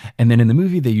spell. And then in the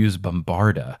movie, they use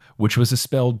Bombarda, which was a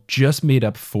spell just made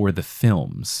up for the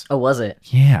films. Oh, was it?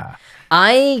 Yeah.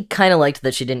 I kind of liked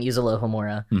that she didn't use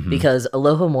Alohomora because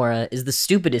Alohomora is the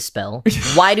stupidest spell.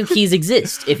 Why do keys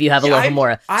exist if you have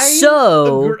Alohomora? I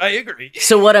agree.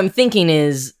 So what I'm thinking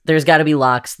is there's got to be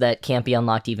locks that can't be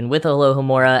unlocked even with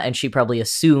Alohomora, and she probably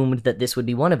assumed that this would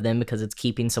be one of them because it's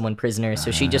keeping someone prisoner.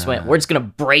 So she just went, we're just going to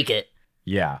break it.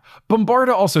 Yeah.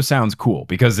 Bombarda also sounds cool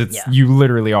because you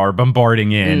literally are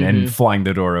bombarding in and flying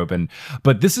the door open.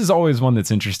 But this is always one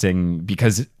that's interesting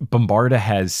because Bombarda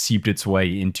has seeped its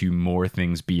way into more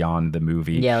things beyond the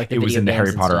movie. Yeah, like it was in the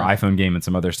Harry Potter iPhone game and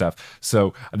some other stuff.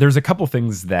 So there's a couple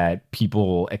things that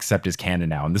people accept as canon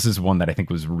now. And this is one that I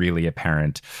think was really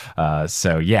apparent.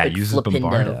 So yeah, like uses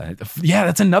Flipendo. Bombarda. Yeah,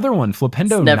 that's another one.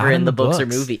 Flipendo. It's never in the books or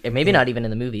movie. Maybe not even in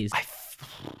the movies.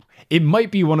 It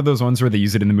might be one of those ones where they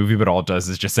use it in the movie, but all it does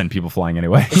is just send people flying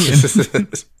anyway.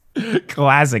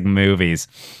 Classic movies.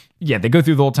 Yeah, they go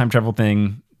through the whole time travel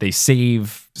thing. They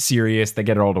save Sirius. They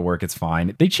get it all to work. It's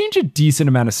fine. They change a decent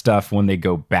amount of stuff when they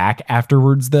go back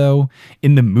afterwards, though.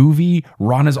 In the movie,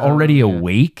 Ron is already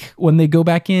awake when they go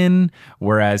back in,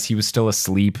 whereas he was still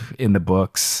asleep in the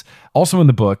books. Also in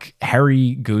the book,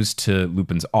 Harry goes to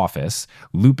Lupin's office.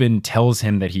 Lupin tells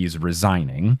him that he is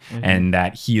resigning and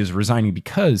that he is resigning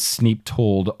because Snape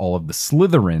told all of the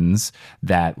Slytherins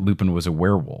that Lupin was a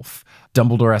werewolf.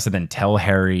 Dumbledore has to then tell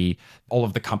Harry all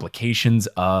of the complications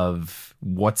of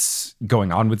what's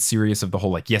going on with Sirius, of the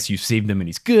whole, like, yes, you saved him and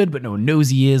he's good, but no one knows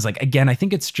he is. Like, again, I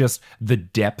think it's just the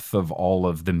depth of all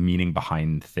of the meaning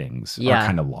behind things are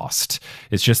kind of lost.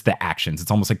 It's just the actions.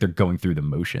 It's almost like they're going through the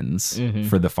motions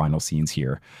for the final scenes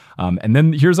here. And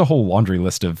then here's a whole laundry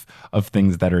list of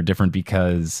things that are different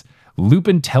because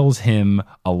Lupin tells him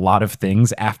a lot of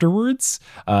things afterwards,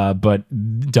 but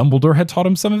Dumbledore had taught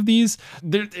him some of these.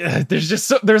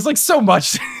 There's like so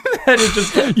much that it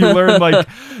just, you learn, like,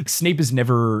 Snape is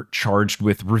never charged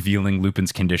with revealing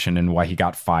Lupin's condition and why he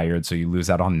got fired, so you lose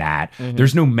out on that.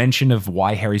 There's no mention of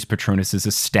why Harry's Patronus is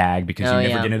a stag because you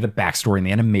never get into the backstory and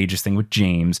the Animagus thing with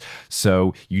James,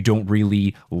 so you don't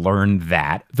really learn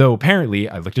that. Though apparently,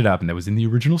 I looked it up and that was in the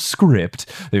original script.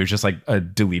 There was just like a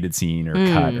deleted scene or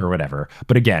cut or whatever.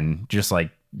 But again, just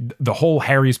like the whole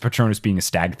Harry's Patronus being a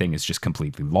stag thing is just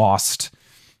completely lost.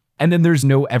 And then there's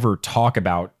no ever talk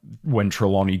about when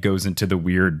Trelawney goes into the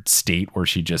weird state where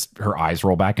her eyes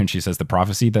roll back and she says the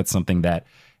prophecy. That's something that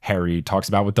Harry talks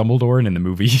about with Dumbledore, and in the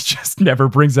movie he just never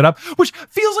brings it up, which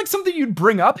feels like something you'd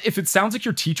bring up if it sounds like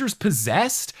your teacher's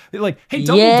possessed. They're like, hey,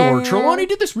 Dumbledore, Trelawney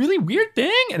did this really weird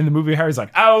thing. And in the movie, Harry's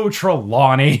like, oh,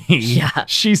 Trelawney. Yeah.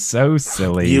 She's so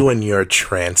silly. You and your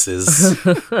trances.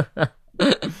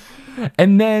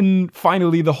 And then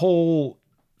finally, the whole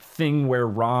thing where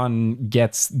Ron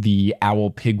gets the owl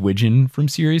Pigwidgeon from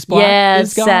Sirius Black. Yeah,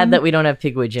 it's sad that we don't have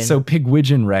Pigwidgeon. So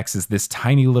Pigwidgeon Rex is this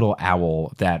tiny little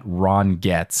owl that Ron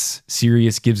gets.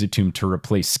 Sirius gives it to him to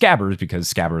replace Scabbers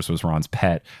because Scabbers was Ron's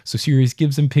pet. So Sirius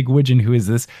gives him Pigwidgeon, who is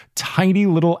this tiny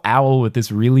little owl with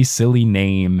this really silly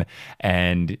name.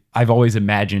 And I've always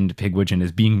imagined Pigwidgeon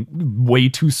as being way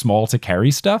too small to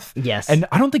carry stuff. Yes. And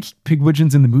I don't think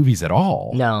Pigwidgeon's in the movies at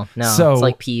all. No. So, it's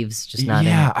like Peeves, just not in.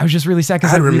 Yeah, I was just really sad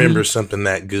because I remember something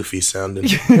that goofy sounding.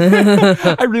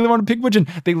 I really want a Pigwidgeon.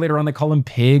 Later on they call him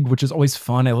Pig, which is always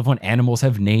fun. I love when animals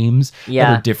have names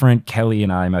that are different. Kelly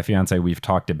and I, my fiance, we've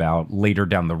talked about later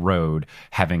down the road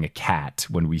having a cat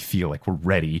when we feel like we're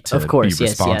ready to be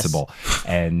responsible. Yes.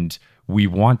 And we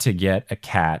want to get a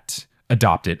cat.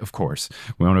 Adopt it, of course.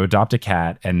 We want to adopt a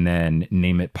cat and then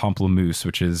name it Pamplemousse,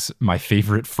 which is my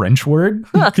favorite French word.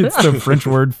 It's the French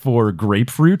word for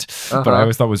grapefruit, but I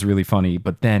always thought it was really funny.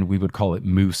 But then we would call it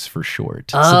Moose for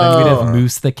short. So then we'd have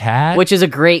Moose the cat. Which is a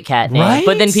great cat name. Right?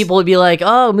 But then people would be like,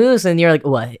 oh, Moose. And you're like,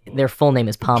 what? Their full name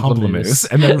is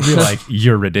Pamplemousse. And then we'd be like,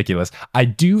 you're ridiculous. I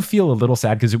do feel a little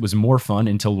sad because it was more fun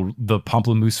until the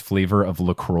Pamplemousse flavor of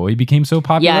LaCroix became so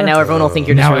popular. Yeah, now everyone will think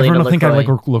you're just really everyone will think I like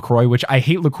LaCroix, which I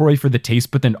hate LaCroix for the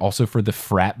taste, but then also for the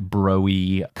frat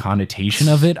bro-y connotation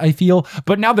of it, I feel.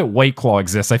 But now that White Claw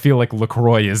exists, I feel like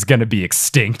LaCroix is going to be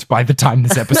extinct by the time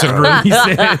this episode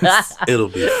releases. It'll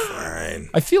be fine.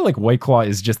 I feel like White Claw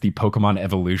is just the Pokemon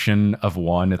evolution of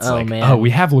one. It's man. We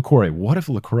have LaCroix. What if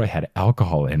LaCroix had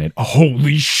alcohol in it?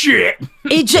 Holy shit!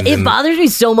 It bothers me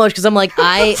so much because I'm like,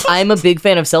 I'm a big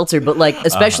fan of seltzer, but like,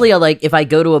 especially like if I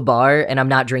go to a bar and I'm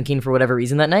not drinking for whatever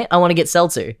reason that night, I want to get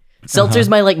seltzer. Seltzer's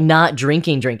my like not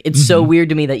drinking drink. It's so weird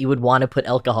to me that you would want to put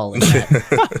alcohol in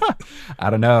that.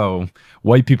 I don't know.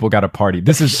 White people got a party.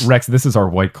 This is Rex. This is our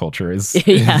white culture. Is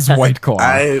White Claw.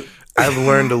 I've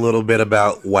learned a little bit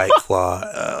about White Claw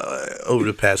over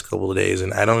the past couple of days,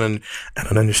 and I don't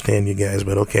understand you guys,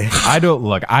 but okay. I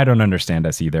don't understand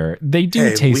us either. They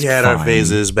do taste. We had fine. Our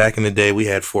phases back in the day. We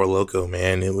had Four Loko,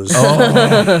 man. It was.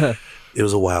 It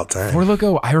was a wild time. Four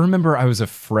Loko, I remember I was a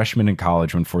freshman in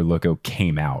college when Four Loko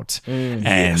came out,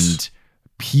 and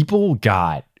people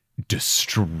got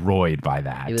destroyed by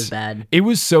that. It was bad. It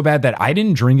was so bad that I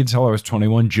didn't drink until I was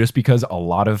 21 just because a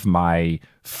lot of my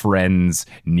friends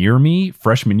near me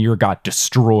freshman year got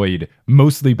destroyed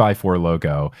mostly by Four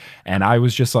Loko. And I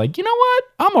was just like, you know what?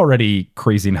 I'm already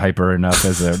crazy and hyper enough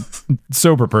as a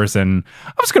sober person.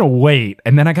 I'm just going to wait.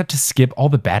 And then I got to skip all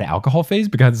the bad alcohol phase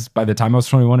because by the time I was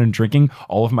 21 and drinking,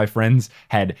 all of my friends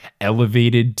had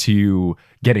elevated to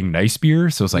getting nice beer.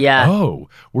 So it's like, oh,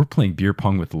 we're playing beer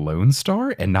pong with Lone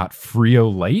Star and not Frio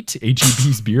Light,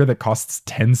 HEB's beer that costs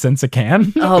 10 cents a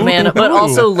can. Oh man, but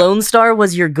also Lone Star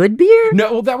was your good beer?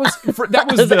 No, well, that was that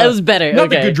was better. Not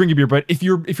the good drinking beer, but if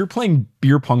you're playing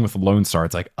beer pong with Lone Star,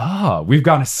 it's like, we've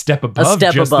gone a step above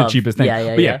the cheapest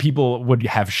thing. But people would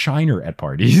have Shiner at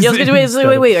parties.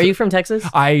 Wait, are you from Texas?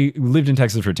 I lived in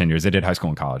Texas for 10 years. I did high school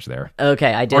and college there.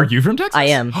 Okay, I did. Are you from Texas? I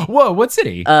am. Whoa, what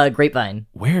city? Grapevine.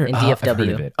 Where? In DFW. I've heard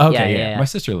of it. Okay, yeah. My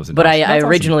sister lives in But Austin. I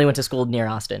originally went to school near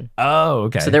Austin. Oh,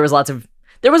 okay. So there was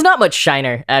not much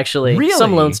Shiner, actually. Really?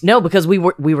 Some loans. No, because we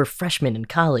were freshmen in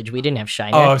college. We didn't have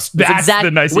Shiner. Oh, that's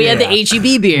the nice. We had the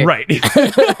HEB beer. Right.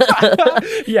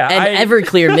 Yeah. And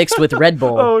Everclear mixed with Red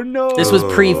Bull. Oh, no. This was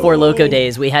pre-Four Loko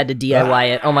days. We had to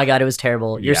DIY it. Oh my God, it was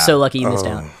terrible. You're so lucky you missed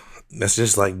out. That's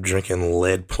just like drinking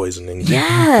lead poisoning.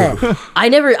 Yeah.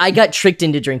 I got tricked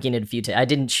into drinking it a few times. I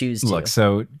didn't choose to. Look,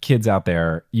 so kids out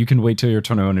there, you can wait till you're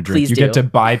 21 to drink. Please you do. Get to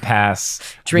bypass.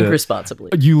 Drink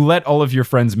responsibly. You let all of your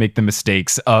friends make the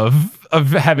mistakes of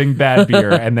having bad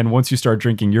beer. And then once you start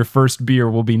drinking, your first beer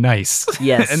will be nice.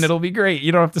 Yes. And it'll be great.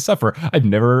 You don't have to suffer. I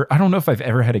don't know if I've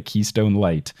ever had a Keystone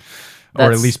Light. Or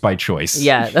at least by choice.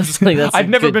 Yeah, that's I've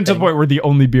never been to the point where the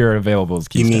only beer available is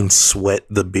Keystone. You mean Sweat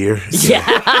the beer?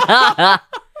 Yeah.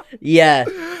 Yeah.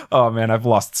 Oh man, I've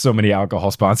lost so many alcohol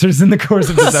sponsors in the course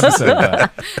of this episode.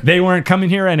 But they weren't coming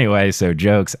here anyway, so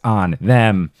jokes on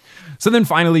them. So then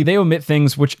finally, they omit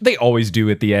things which they always do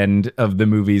at the end of the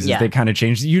movies. As they kind of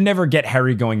change. You never get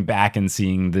Harry going back and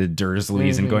seeing the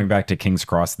Dursleys and going back to King's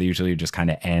Cross. They usually just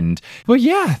kind of end. But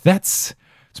yeah,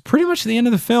 it's pretty much the end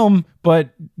of the film,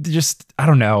 but just, I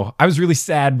don't know. I was really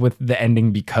sad with the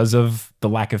ending because of the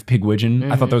lack of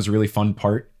Pigwidgeon. I thought that was a really fun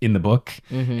part in the book.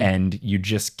 And you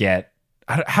just get,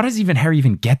 how does Harry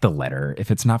even get the letter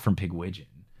if it's not from Pigwidgeon?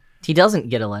 He doesn't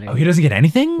get a letter. Oh, he doesn't get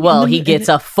anything? Well, he gets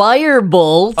a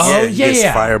firebolt. Oh, he gets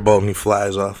firebolt and he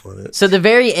flies off on it. So the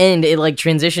very end, it like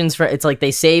transitions from, it's like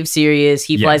they save Sirius,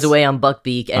 he flies away on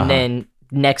Buckbeak, and then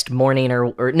next morning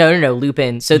or no,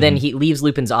 Lupin. So then he leaves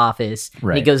Lupin's office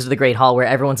and he goes to the Great Hall where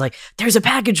everyone's like, there's a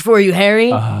package for you,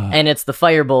 Harry. And it's the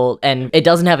firebolt and it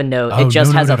doesn't have a note. It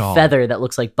just has a feather that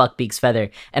looks like Buckbeak's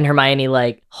feather. And Hermione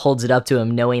like holds it up to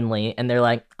him knowingly. And they're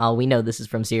like, oh, we know this is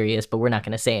from Sirius, but we're not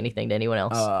going to say anything to anyone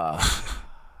else.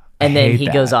 And then he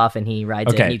goes off and he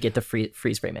rides it and you get the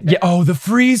freeze frame in. Yeah. Oh, the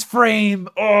freeze frame.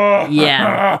 Oh,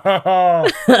 yeah.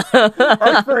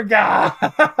 I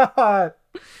forgot.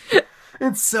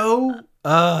 It's so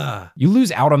you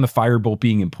lose out on the firebolt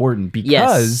being important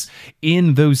because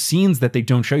in those scenes that they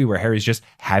don't show you where Harry's just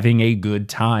having a good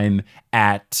time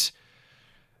at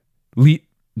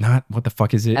not what the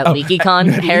fuck is it? At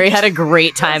LeakyCon? Harry had a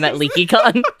great time at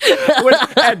LeakyCon.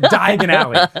 At Diagon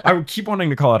Alley. I would keep wanting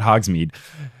to call it Hogsmeade.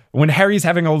 When Harry's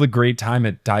having all the great time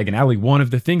at Diagon Alley, one of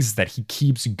the things is that he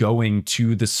keeps going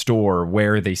to the store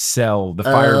where they sell the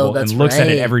firebolt and looks at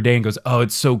it every day and goes, oh,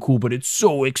 it's so cool, but it's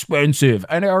so expensive.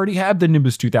 And I already have the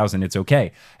Nimbus 2000. It's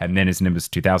okay. And then his Nimbus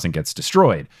 2000 gets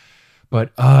destroyed.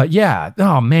 But yeah.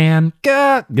 Oh, man.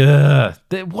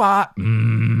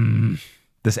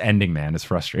 This ending, man, is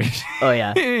frustrating. Oh,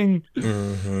 yeah.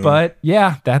 But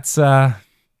yeah, that's it.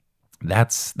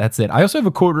 I also have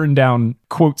a quote written down,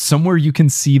 quote, somewhere you can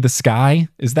see the sky.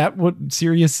 Is that what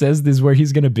Sirius says is where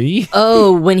he's going to be?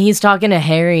 Oh, when he's talking to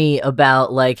Harry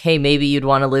about like, hey, maybe you'd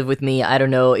want to live with me. I don't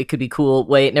know. It could be cool.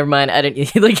 Wait, never mind. I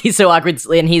don't like he's so awkward.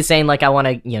 And he's saying like, I want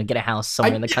to, get a house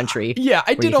somewhere in the country. Yeah,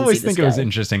 I did always think it was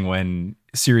interesting when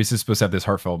Sirius is supposed to have this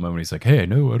heartfelt moment. He's like, hey,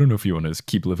 no, I don't know if you want to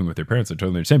keep living with your parents. I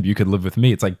totally understand, but you could live with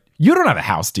me. It's like, you don't have a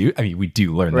house, dude. I mean, we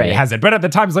do learn that he has it. But at the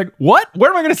time, it's like, what?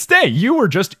 Where am I going to stay? You were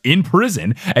just in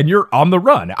prison and you're on the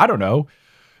run. I don't know.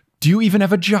 Do you even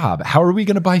have a job? How are we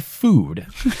going to buy food?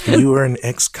 You are an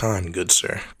ex-con, good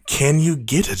sir. Can you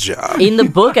get a job? In the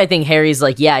book, I think Harry's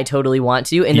like, yeah, I totally want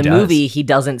to. In the movie, he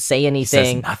doesn't say anything.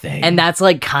 He says nothing. And that's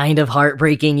like kind of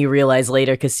heartbreaking, you realize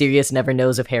later, because Sirius never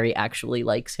knows if Harry actually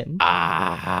likes him.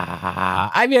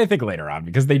 I mean, I think later on,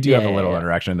 because they do have a little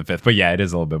interaction in the fifth. But yeah, it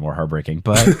is a little bit more heartbreaking.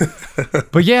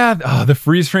 But yeah, the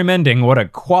freeze frame ending. What a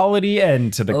quality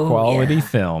end to the quality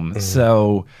film.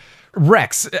 So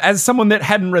Rex, as someone that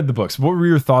hadn't read the books, what were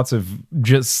your thoughts of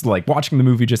just like watching the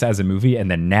movie just as a movie? And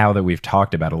then now that we've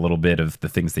talked about a little bit of the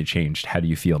things they changed, how do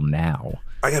you feel now?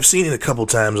 Like, I've seen it a couple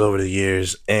times over the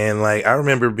years, and like I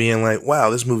remember being like,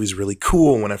 wow, this movie's really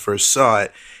cool when I first saw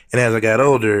it. And as I got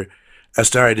older, I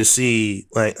started to see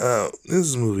like, oh,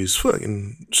 this movie's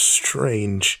fucking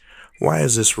strange. Why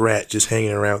is this rat just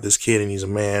hanging around with this kid and he's a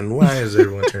man? Why is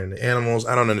everyone turning to animals?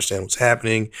 I don't understand what's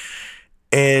happening.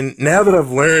 And now that I've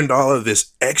learned all of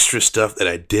this extra stuff that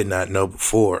I did not know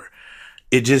before,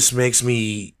 it just makes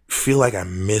me feel like I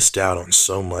missed out on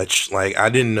so much. Like, I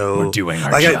didn't know. We're doing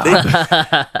our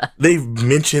job. They've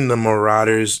mentioned the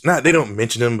Marauders. They don't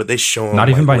mention them, but they show them not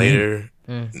even by later.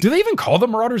 Do they even call the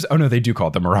Marauders? Oh, no, they do call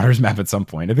it the Marauders map at some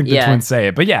point. I think the twins say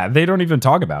it. But yeah, they don't even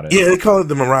talk about it. Yeah, they call it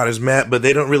the Marauders map, but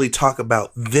they don't really talk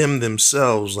about them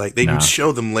themselves. Like, they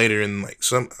show them later in, like,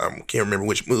 I can't remember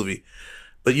which movie.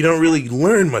 But you don't really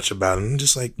learn much about them.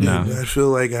 Just like, I feel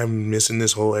like I'm missing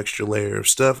this whole extra layer of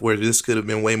stuff where this could have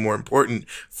been way more important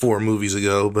 4 movies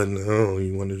ago. But no,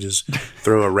 you want to just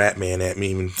throw a rat man at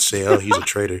me and say, oh, he's a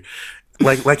traitor.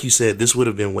 Like you said, this would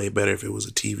have been way better if it was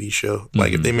a TV show.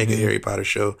 Like, if they make a Harry Potter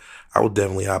show, I will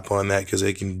definitely hop on that because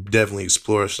they can definitely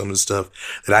explore some of the stuff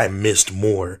that I missed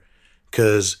more.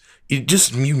 Because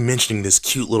you mentioning this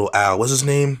cute little owl. What's his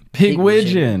name?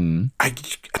 Pigwidgeon.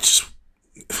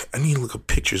 I need to look up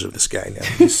pictures of this guy now.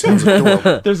 He sounds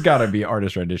adorable. There's got to be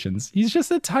artist renditions. He's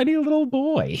just a tiny little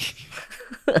boy.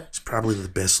 He's probably the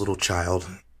best little child.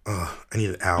 I need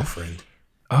an owl friend.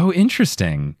 Oh,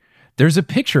 interesting. There's a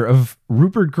picture of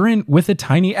Rupert Grint with a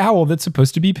tiny owl that's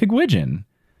supposed to be Pigwidgeon.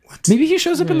 What? Maybe he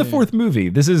shows up in the 4th movie.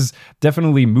 This is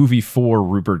definitely movie 4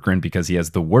 Rupert Grint because he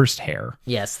has the worst hair.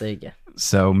 Yes, there you go.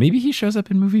 So maybe he shows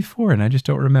up in movie 4 and I just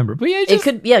don't remember. But yeah, it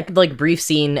could like brief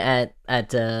scene at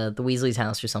the Weasley's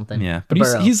house or something. Yeah, but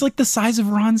he's like the size of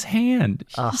Ron's hand.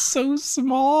 He's so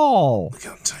small. Look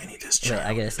how tiny this child.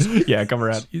 I guess. Yeah, come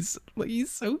around. He's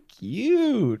so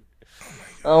cute.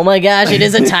 Oh my gosh, it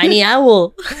is a tiny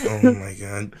owl. Oh my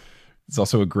god. It's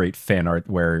also a great fan art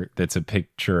where it's a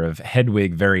picture of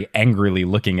Hedwig very angrily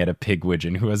looking at a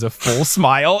Pigwidgeon who has a full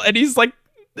smile, and he's like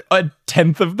a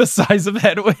 10th of the size of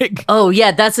Hedwig. Oh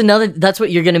yeah, that's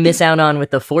what you're gonna miss out on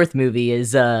with the 4th movie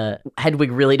is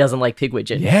Hedwig really doesn't like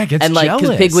Pigwidgeon. Yeah, gets and like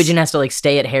jealous. because Pigwidgeon has to like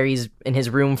stay at Harry's in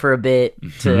his room for a bit.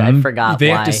 I forgot they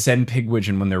why. have to send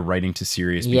Pigwidgeon when they're writing to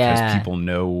Sirius because people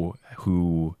know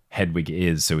who Hedwig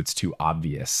is, so it's too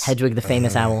obvious. Hedwig the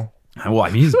famous owl. Well, I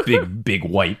mean, he's a big,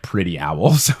 white, pretty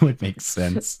owl, so it makes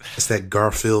sense. It's that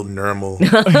Garfield Nermal.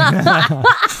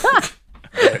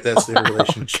 That's their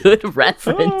relationship. Good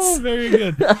reference. Oh, very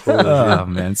good. Oh,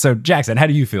 man. So, Jackson, how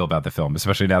do you feel about the film,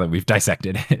 especially now that we've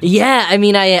dissected it? Yeah, I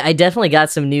mean, I definitely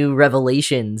got some new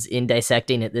revelations in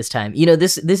dissecting it this time. You know,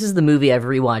 this is the movie I've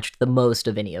rewatched the most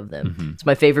of any of them. It's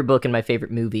my favorite book and my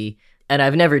favorite movie. And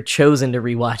I've never chosen to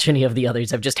rewatch any of the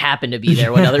others. I've just happened to be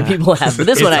there when other people have. But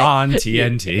this one, on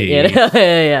TNT.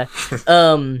 Yeah.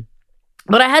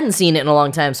 But I hadn't seen it in a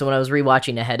long time, so when I was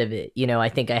rewatching ahead of it, you know, I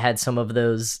think I had some of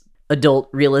those adult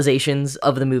realizations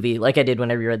of the movie, like I did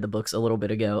when I reread the books a little bit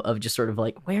ago, of just sort of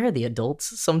like, where are the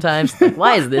adults sometimes? Like,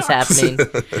 why is this happening?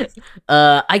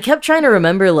 I kept trying to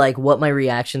remember like what my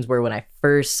reactions were when I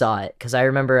first saw it, because I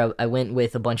remember I went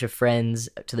with a bunch of friends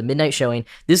to the midnight showing.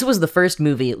 This was the first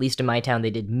movie, at least in my town, they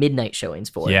did midnight showings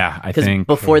for. Yeah, I think.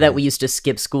 Before that, we used to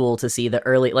skip school to see the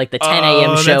early, like the 10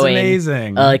 a.m. showing. That's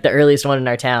amazing. Like the earliest one in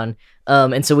our town.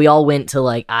 And so we all went to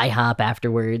like IHOP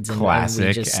afterwards, and classic,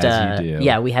 we just, as you do.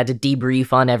 Yeah, we had to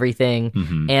debrief on everything.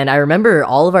 And I remember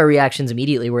all of our reactions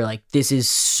immediately were like, "This is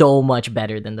so much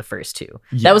better than the first two."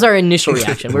 Yeah. That was our initial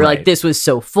reaction. We were like, "This was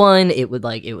so fun! It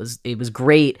was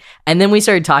great." And then we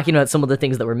started talking about some of the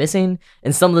things that were missing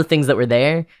and some of the things that were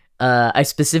there. I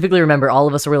specifically remember all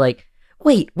of us were like,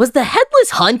 wait, was the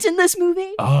headless hunt in this movie?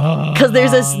 Because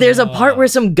there's a part where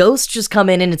some ghosts just come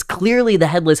in and it's clearly the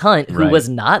headless hunt who was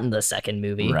not in the second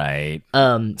movie. Right.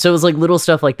 So it was like little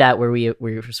stuff like that where we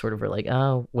sort of were like,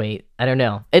 oh wait, I don't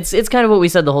know. It's kind of what we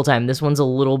said the whole time. This one's a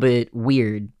little bit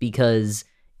weird because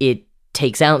it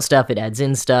takes out stuff, it adds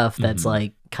in stuff that's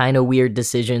like kind of weird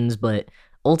decisions, but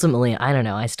ultimately, I don't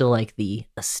know. I still like the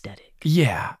aesthetic.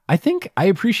 Yeah, I think I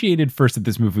appreciated first that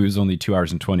this movie was only 2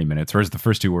 hours and 20 minutes, whereas the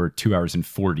first two were 2 hours and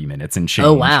 40 minutes and change.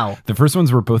 Oh, wow. The first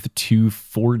ones were both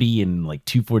 2:40 and like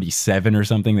 2:47 or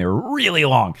something. They were really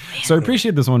long. Man. So I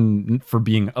appreciate this one for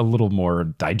being a little more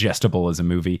digestible as a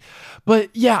movie.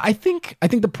 But yeah, I think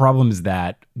the problem is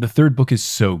that the third book is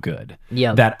so good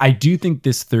that I do think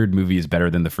this third movie is better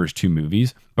than the first 2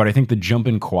 movies, but I think the jump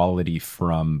in quality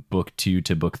from book 2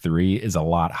 to book 3 is a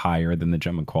lot higher than the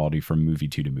jump in quality from movie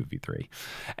 2 to movie 3.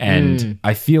 And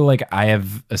I feel like I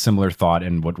have a similar thought,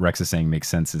 and what Rex is saying makes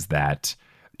sense, is that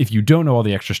if you don't know all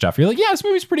the extra stuff, you're like, yeah, this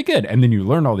movie's pretty good. And then you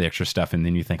learn all the extra stuff, and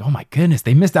then you think, oh my goodness,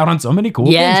 they missed out on so many cool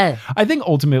things. I think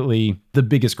ultimately the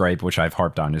biggest gripe, which I've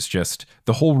harped on, is just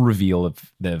the whole reveal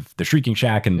of the Shrieking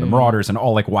Shack and the Marauders and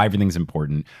all, like, why everything's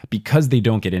important. Because they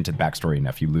don't get into the backstory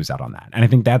enough, you lose out on that. And I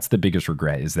think that's the biggest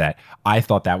regret, is that I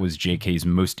thought that was JK's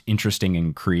most interesting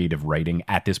and creative writing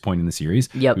at this point in the series.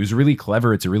 It was really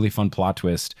clever. It's a really fun plot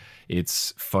twist.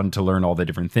 It's fun to learn all the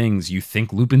different things. You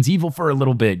think Lupin's evil for a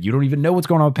little bit. You don't even know what's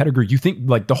going on with Pettigrew. You think,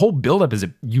 like, the whole buildup is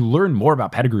you learn more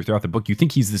about Pettigrew throughout the book. You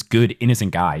think he's this good,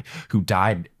 innocent guy who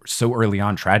died so early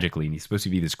on tragically, and he's supposed to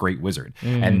be this great wizard.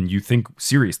 And you think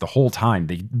Sirius the whole time.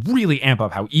 They really amp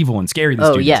up how evil and scary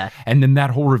this dude is. And then that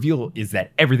whole reveal is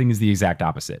that everything is the exact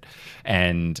opposite.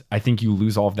 And I think you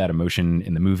lose all of that emotion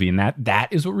in the movie, and that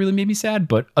is what really made me sad.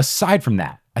 But aside from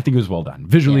that, I think it was well done.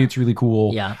 Visually, it's really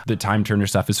cool. The Time Turner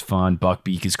stuff is fun.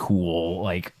 Buckbeak is cool.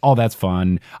 Like, all that's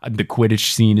fun. The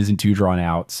Quidditch scene isn't too drawn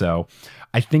out. So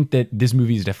I think that this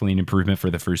movie is definitely an improvement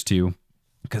for the first 2.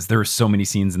 Because there are so many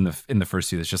scenes in the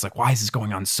first 2 that's just like, why is this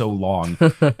going on so long?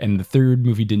 And the third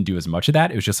movie didn't do as much of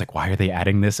that. It was just like, why are they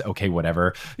adding this? Okay,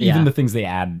 whatever. Even the things they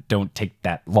add don't take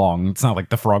that long. It's not like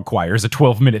the Frog Choir is a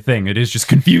 12-minute thing. It is just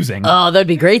confusing. Oh, that'd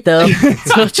be great, though.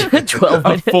 12 minutes.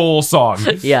 A full song.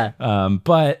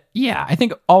 But yeah, I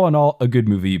think all in all, a good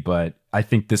movie. But I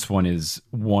think this one is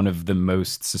one of the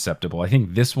most susceptible. I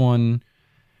think this one...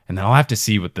 And then I'll have to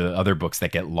see with the other books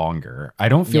that get longer. I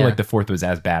don't feel like the fourth was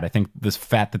as bad. I think this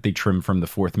fat that they trimmed from the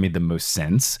fourth made the most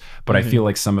sense. But I feel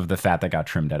like some of the fat that got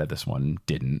trimmed out of this one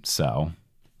didn't. So,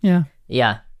 yeah.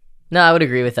 No, I would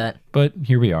agree with that. But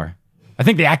here we are. I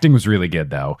think the acting was really good,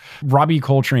 though. Robbie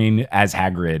Coltrane as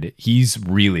Hagrid, he's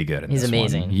really good in this one.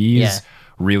 He's amazing. He's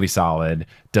really solid.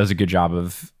 Does a good job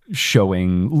of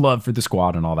showing love for the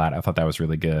squad and all that. I thought that was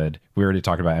really good. We already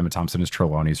talked about Emma Thompson as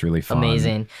Trelawney. Is really fun.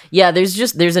 Amazing. Yeah,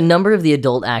 there's a number of the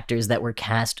adult actors that were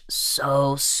cast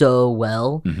so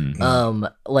well.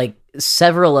 Like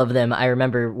several of them, I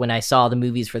remember when I saw the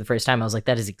movies for the first time, I was like,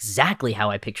 that is exactly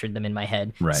how I pictured them in my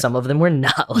head. Some of them were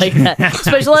not like that.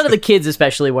 Especially a lot of the kids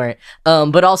especially weren't.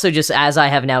 But also just as I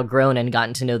have now grown and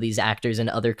gotten to know these actors in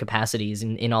other capacities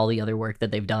and in all the other work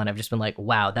that they've done, I've just been like,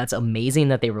 wow, that's amazing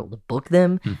that they were able to book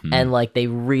them and like they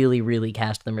really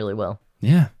cast them really well.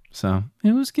 Yeah. So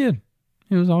it was good.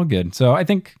 It was all good. So I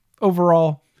think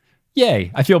overall,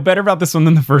 yay. I feel better about this one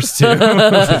than the first 2,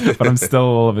 but I'm still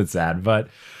a little bit sad. But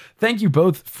thank you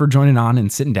both for joining on and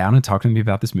sitting down and talking to me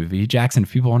about this movie. Jackson,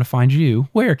 if people want to find you,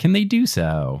 where can they do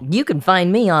so? You can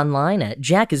find me online at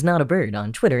Jack is Not a Bird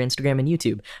on Twitter, Instagram, and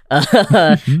YouTube.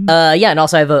 And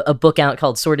also I have a book out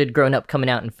called Sorted Grown Up coming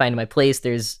out and Finding My Place.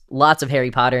 There's lots of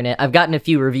Harry Potter in it. I've gotten a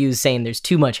few reviews saying there's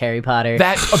too much Harry Potter.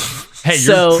 Hey,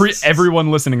 everyone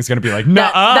listening is going to be like,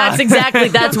 nah.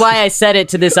 That's why I said it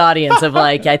to this audience of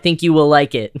like, I think you will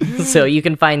like it. So you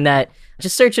can find that.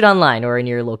 Just search it online or in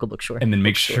your local bookstore. And then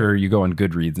make sure you go on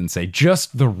Goodreads and say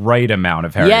just the right amount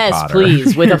of Harry Potter. Yes,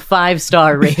 please, with a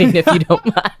 5-star rating if you don't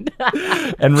mind.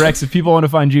 And Rex, if people want to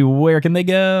find you, where can they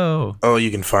go? Oh, you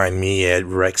can find me at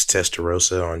Rex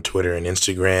Testarossa on Twitter and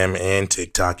Instagram and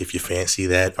TikTok if you fancy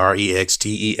that.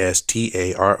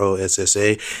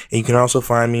 REXTESTAROSSA. And you can also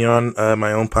find me on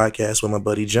my own podcast with my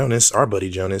buddy Jonas, our buddy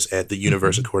Jonas, at The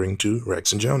Universe According to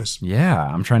Rex and Jonas. Yeah,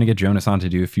 I'm trying to get Jonas on to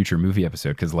do a future movie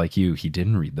episode because like you, he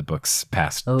didn't read the books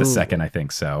past the second, I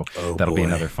think. So that'll be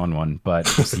another fun one. But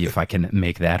we'll see if I can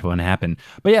make that one happen.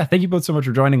 But yeah, thank you both so much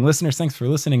for joining. Listeners, thanks for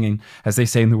listening. And as they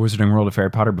say in the Wizarding World of Harry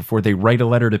Potter, before they write a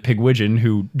letter to Pigwidgeon,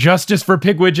 who justice for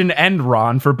Pigwidgeon and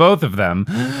Ron for both of them,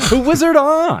 wizard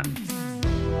on!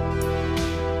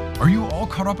 Are you all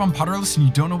caught up on Potterless and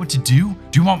you don't know what to do?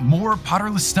 Do you want more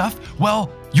Potterless stuff?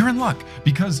 Well, you're in luck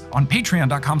because on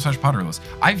patreon.com/Potterless,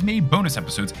 I've made bonus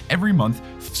episodes every month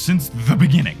since the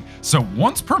beginning. So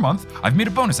once per month, I've made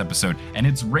a bonus episode, and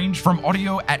it's ranged from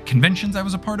audio at conventions I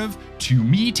was a part of to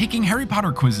me taking Harry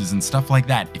Potter quizzes and stuff like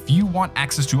that. If you want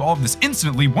access to all of this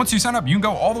instantly, once you sign up, you can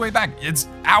go all the way back. It's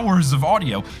hours of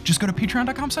audio. Just go to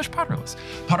patreon.com/Potterless.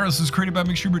 Potterless is created by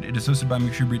Mick Schubert. It is hosted by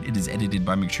Mick Schubert. It is edited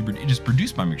by Mick Schubert. It is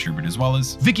produced by Mick Schubert, as well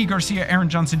as Vicky Garcia, Aaron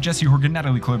Johnson, Jesse Horgan,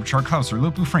 Natalie Klobuchar, Klaus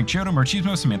Lopu, Frank Chiodo,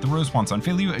 Marchismo, Samantha Rose, Juan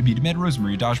Sanfelio, Abid Med,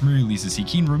 Rosemary Dajmiri, Lisa C.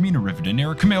 Keen, Romina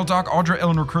Rivadeneira, Camille Doc, Audra,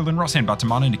 Eleanor Curlin, Roxanne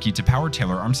Batamana, Nikki Nikita Power,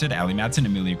 Taylor Armstead, Ali Madsen,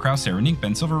 Amelia Krause, Sarah Nink,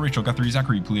 Ben Silver, Rachel Guthrie,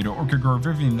 Zachary Polito, Orca Gore,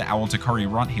 Vivian the Owl,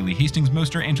 Takari Ront, Haley Hastings,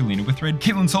 Moster, Angelina Withred,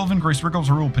 Caitlin Sullivan, Grace Riggles,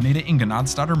 Raul Pineda, Inga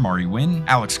Nodstadter, Mari Wynn,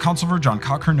 Alex Consulver, John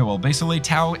Cocker, Noel Basile,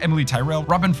 Tao, Emily Tyrell,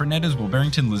 Robin Fernandez, Will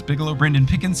Barrington, Liz Bigelow, Brandon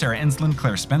Pickens, Sarah Enslin,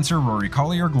 Claire Spencer, Rory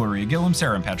Collier, Gloria Gillum,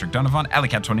 Sarah and Patrick Donovan,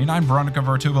 Alicat29, Veronica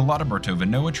Vartova, Lotta Bartova,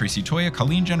 Noah, Tracy Toya,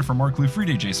 Colleen, Jennifer Marklew,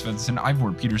 Frida J. Svensson,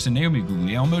 Ivor Peterson, Naomi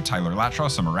Guglielmo, Tyler Latshaw,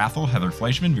 Summer Rathel, Heather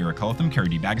Fleischman, Vera Cullitham, Carrie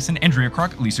D. Baggeson, Andrea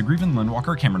Kroc, Lisa Grieven, Lynn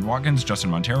Walker, Cameron Watkins, Justin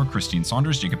Montero, Christine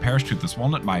Saunders, Jacob Parrish, Toothless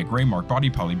Walnut, Maya Gray, Mark Body,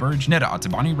 Polly Burge, Neda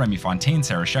Otabani, Remy Fontaine,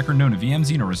 Sarah Shecker, Nona VM,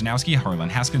 Zena Rosnowski, Harlan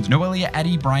Haskins, Noelia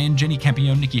Addy, Brian, Jenny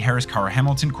Campion, Nikki Harris, Cara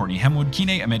Hamilton, Courtney Hemwood,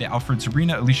 Kine, Amanda Alfred,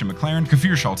 Sabrina, Alicia McLaren,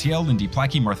 Kafir Shaltiel, Lindy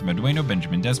Plackey, Martha Medueno,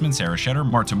 Benjamin Desmond, Sarah Shetter,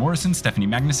 Marta Morrison, Stephanie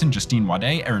Magnuson, Justine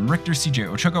Wade, Aaron Richter, CJ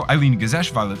Ochoko, Eileen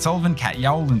Gazesh, Violet Sullivan, Kat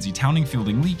Yowell, Lindsay Towning,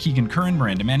 Fielding Lee, Keegan Curran,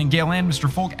 Miranda Manning, Gail Ann, Mr.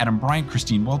 Folk, Adam Bryant,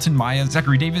 Christine Welton, Maya,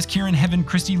 Zachary Davis, Kieran, Heaven,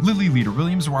 Christy, Lily Leader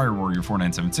Williams, Wire Warrior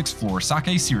 4976, Floor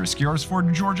Sake, Sierra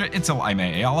Skiarsford, Georgia, Itzel Aime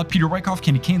Ayala, Peter Wyckoff,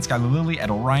 Kenny Kane, Skylar Lily,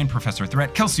 Edel Ryan, Professor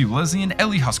Threat, Kelsey Lezian,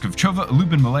 Ellie Huskovchova,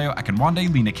 Lubin Maleo,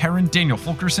 Akinwande, Lena Karen, Daniel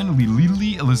Fulkerson, Lee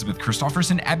Lily, Elizabeth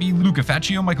Christofferson, Abby, Luca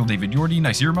Faccio, Michael David Yordi,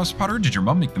 Nice Earmuffs Potter, Did Your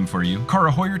Mom Make Them For You?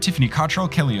 Cara Hoyer, Tiffany Cottrell,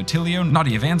 Kelly Otilio,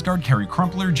 Nadia Vansgard, Carrie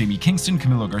Crumpler, Jamie Kingston,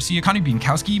 Camilo Garcia, Connie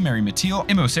Bienkowski, Mary Mateel,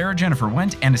 Imo Sarah, Jennifer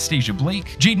Wendt, Anastasia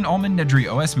Blake, Jaden Allman,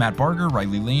 Nedry OS, Matt Barger,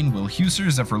 Riley Lane, Will Huser,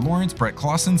 Zephyr Lawrence, Brett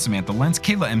Clausen, Samantha Lentz,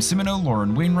 Kayla M. Simino,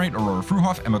 Lauren Wainwright, Aurora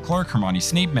Fruhoff, Emma Clark, Hermione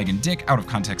Snape, Megan Dick, Out of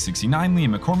Context 69,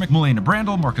 Liam McCormick, Melena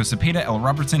Brandel, Marco Cepeda, Elle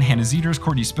Robertson, Hannah Zeters,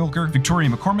 Cordy Spilker, Victoria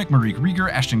McCormick, Marique Rieger,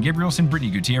 Ashton Gabrielson,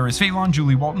 Brittany Gutierrez, Phelan,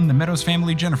 Julie Walton, The Meadows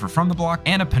Family, Jennifer From the Block,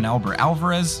 Anna Penalber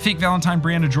Alvarez, Fake Valentine,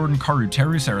 Brianna Jordan, Karu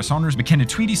Teru, Sarah Saunders, McKenna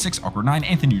Tweedy, 6 Awkward 9,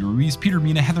 Anthony Ruiz, Peter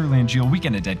Mina, Heather Langiel,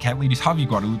 Weekend of Dead Cat Ladies, Javi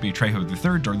Guadalupe Trejo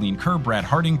III, Darlene Kerr, Brad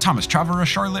Harding, Thomas Chavara,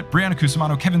 Charlotte, Brianna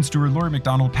Cusimano, Kevin Stewart, Lori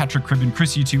McDonald, Patrick Cribben,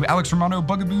 Chris U2, Alex Romano,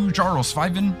 Bugaboo, Jarl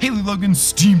Sviven, Haley Logan,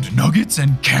 Steamed Nuggets,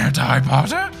 and Can't I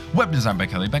Potter? Web design by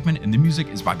Kelly Beckman, and the music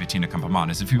is by Bettina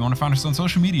Campamanes. If you want to find us on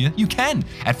social media, you can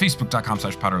at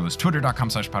facebook.com/Potterless,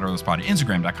 twitter.com/Potterlesspod,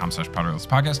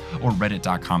 instagram.com/Potterlesspodcast, or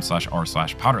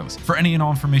reddit.com/r/Potterless. For any and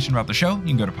all information about the show, you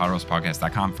can go to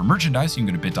potterlesspodcast.com. For merchandise, you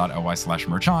can go to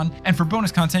bit.ly/merchon. And for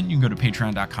bonus content, you can go to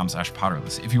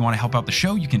patreon.com/Potterless. If you want to help out the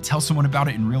show, you can tell someone about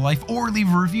it in real life or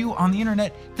leave a review on the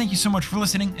internet. Thank you so much for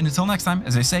listening, and until next time,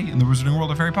 as I say in the Wizarding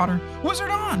World of Harry Potter, Wizard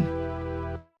on!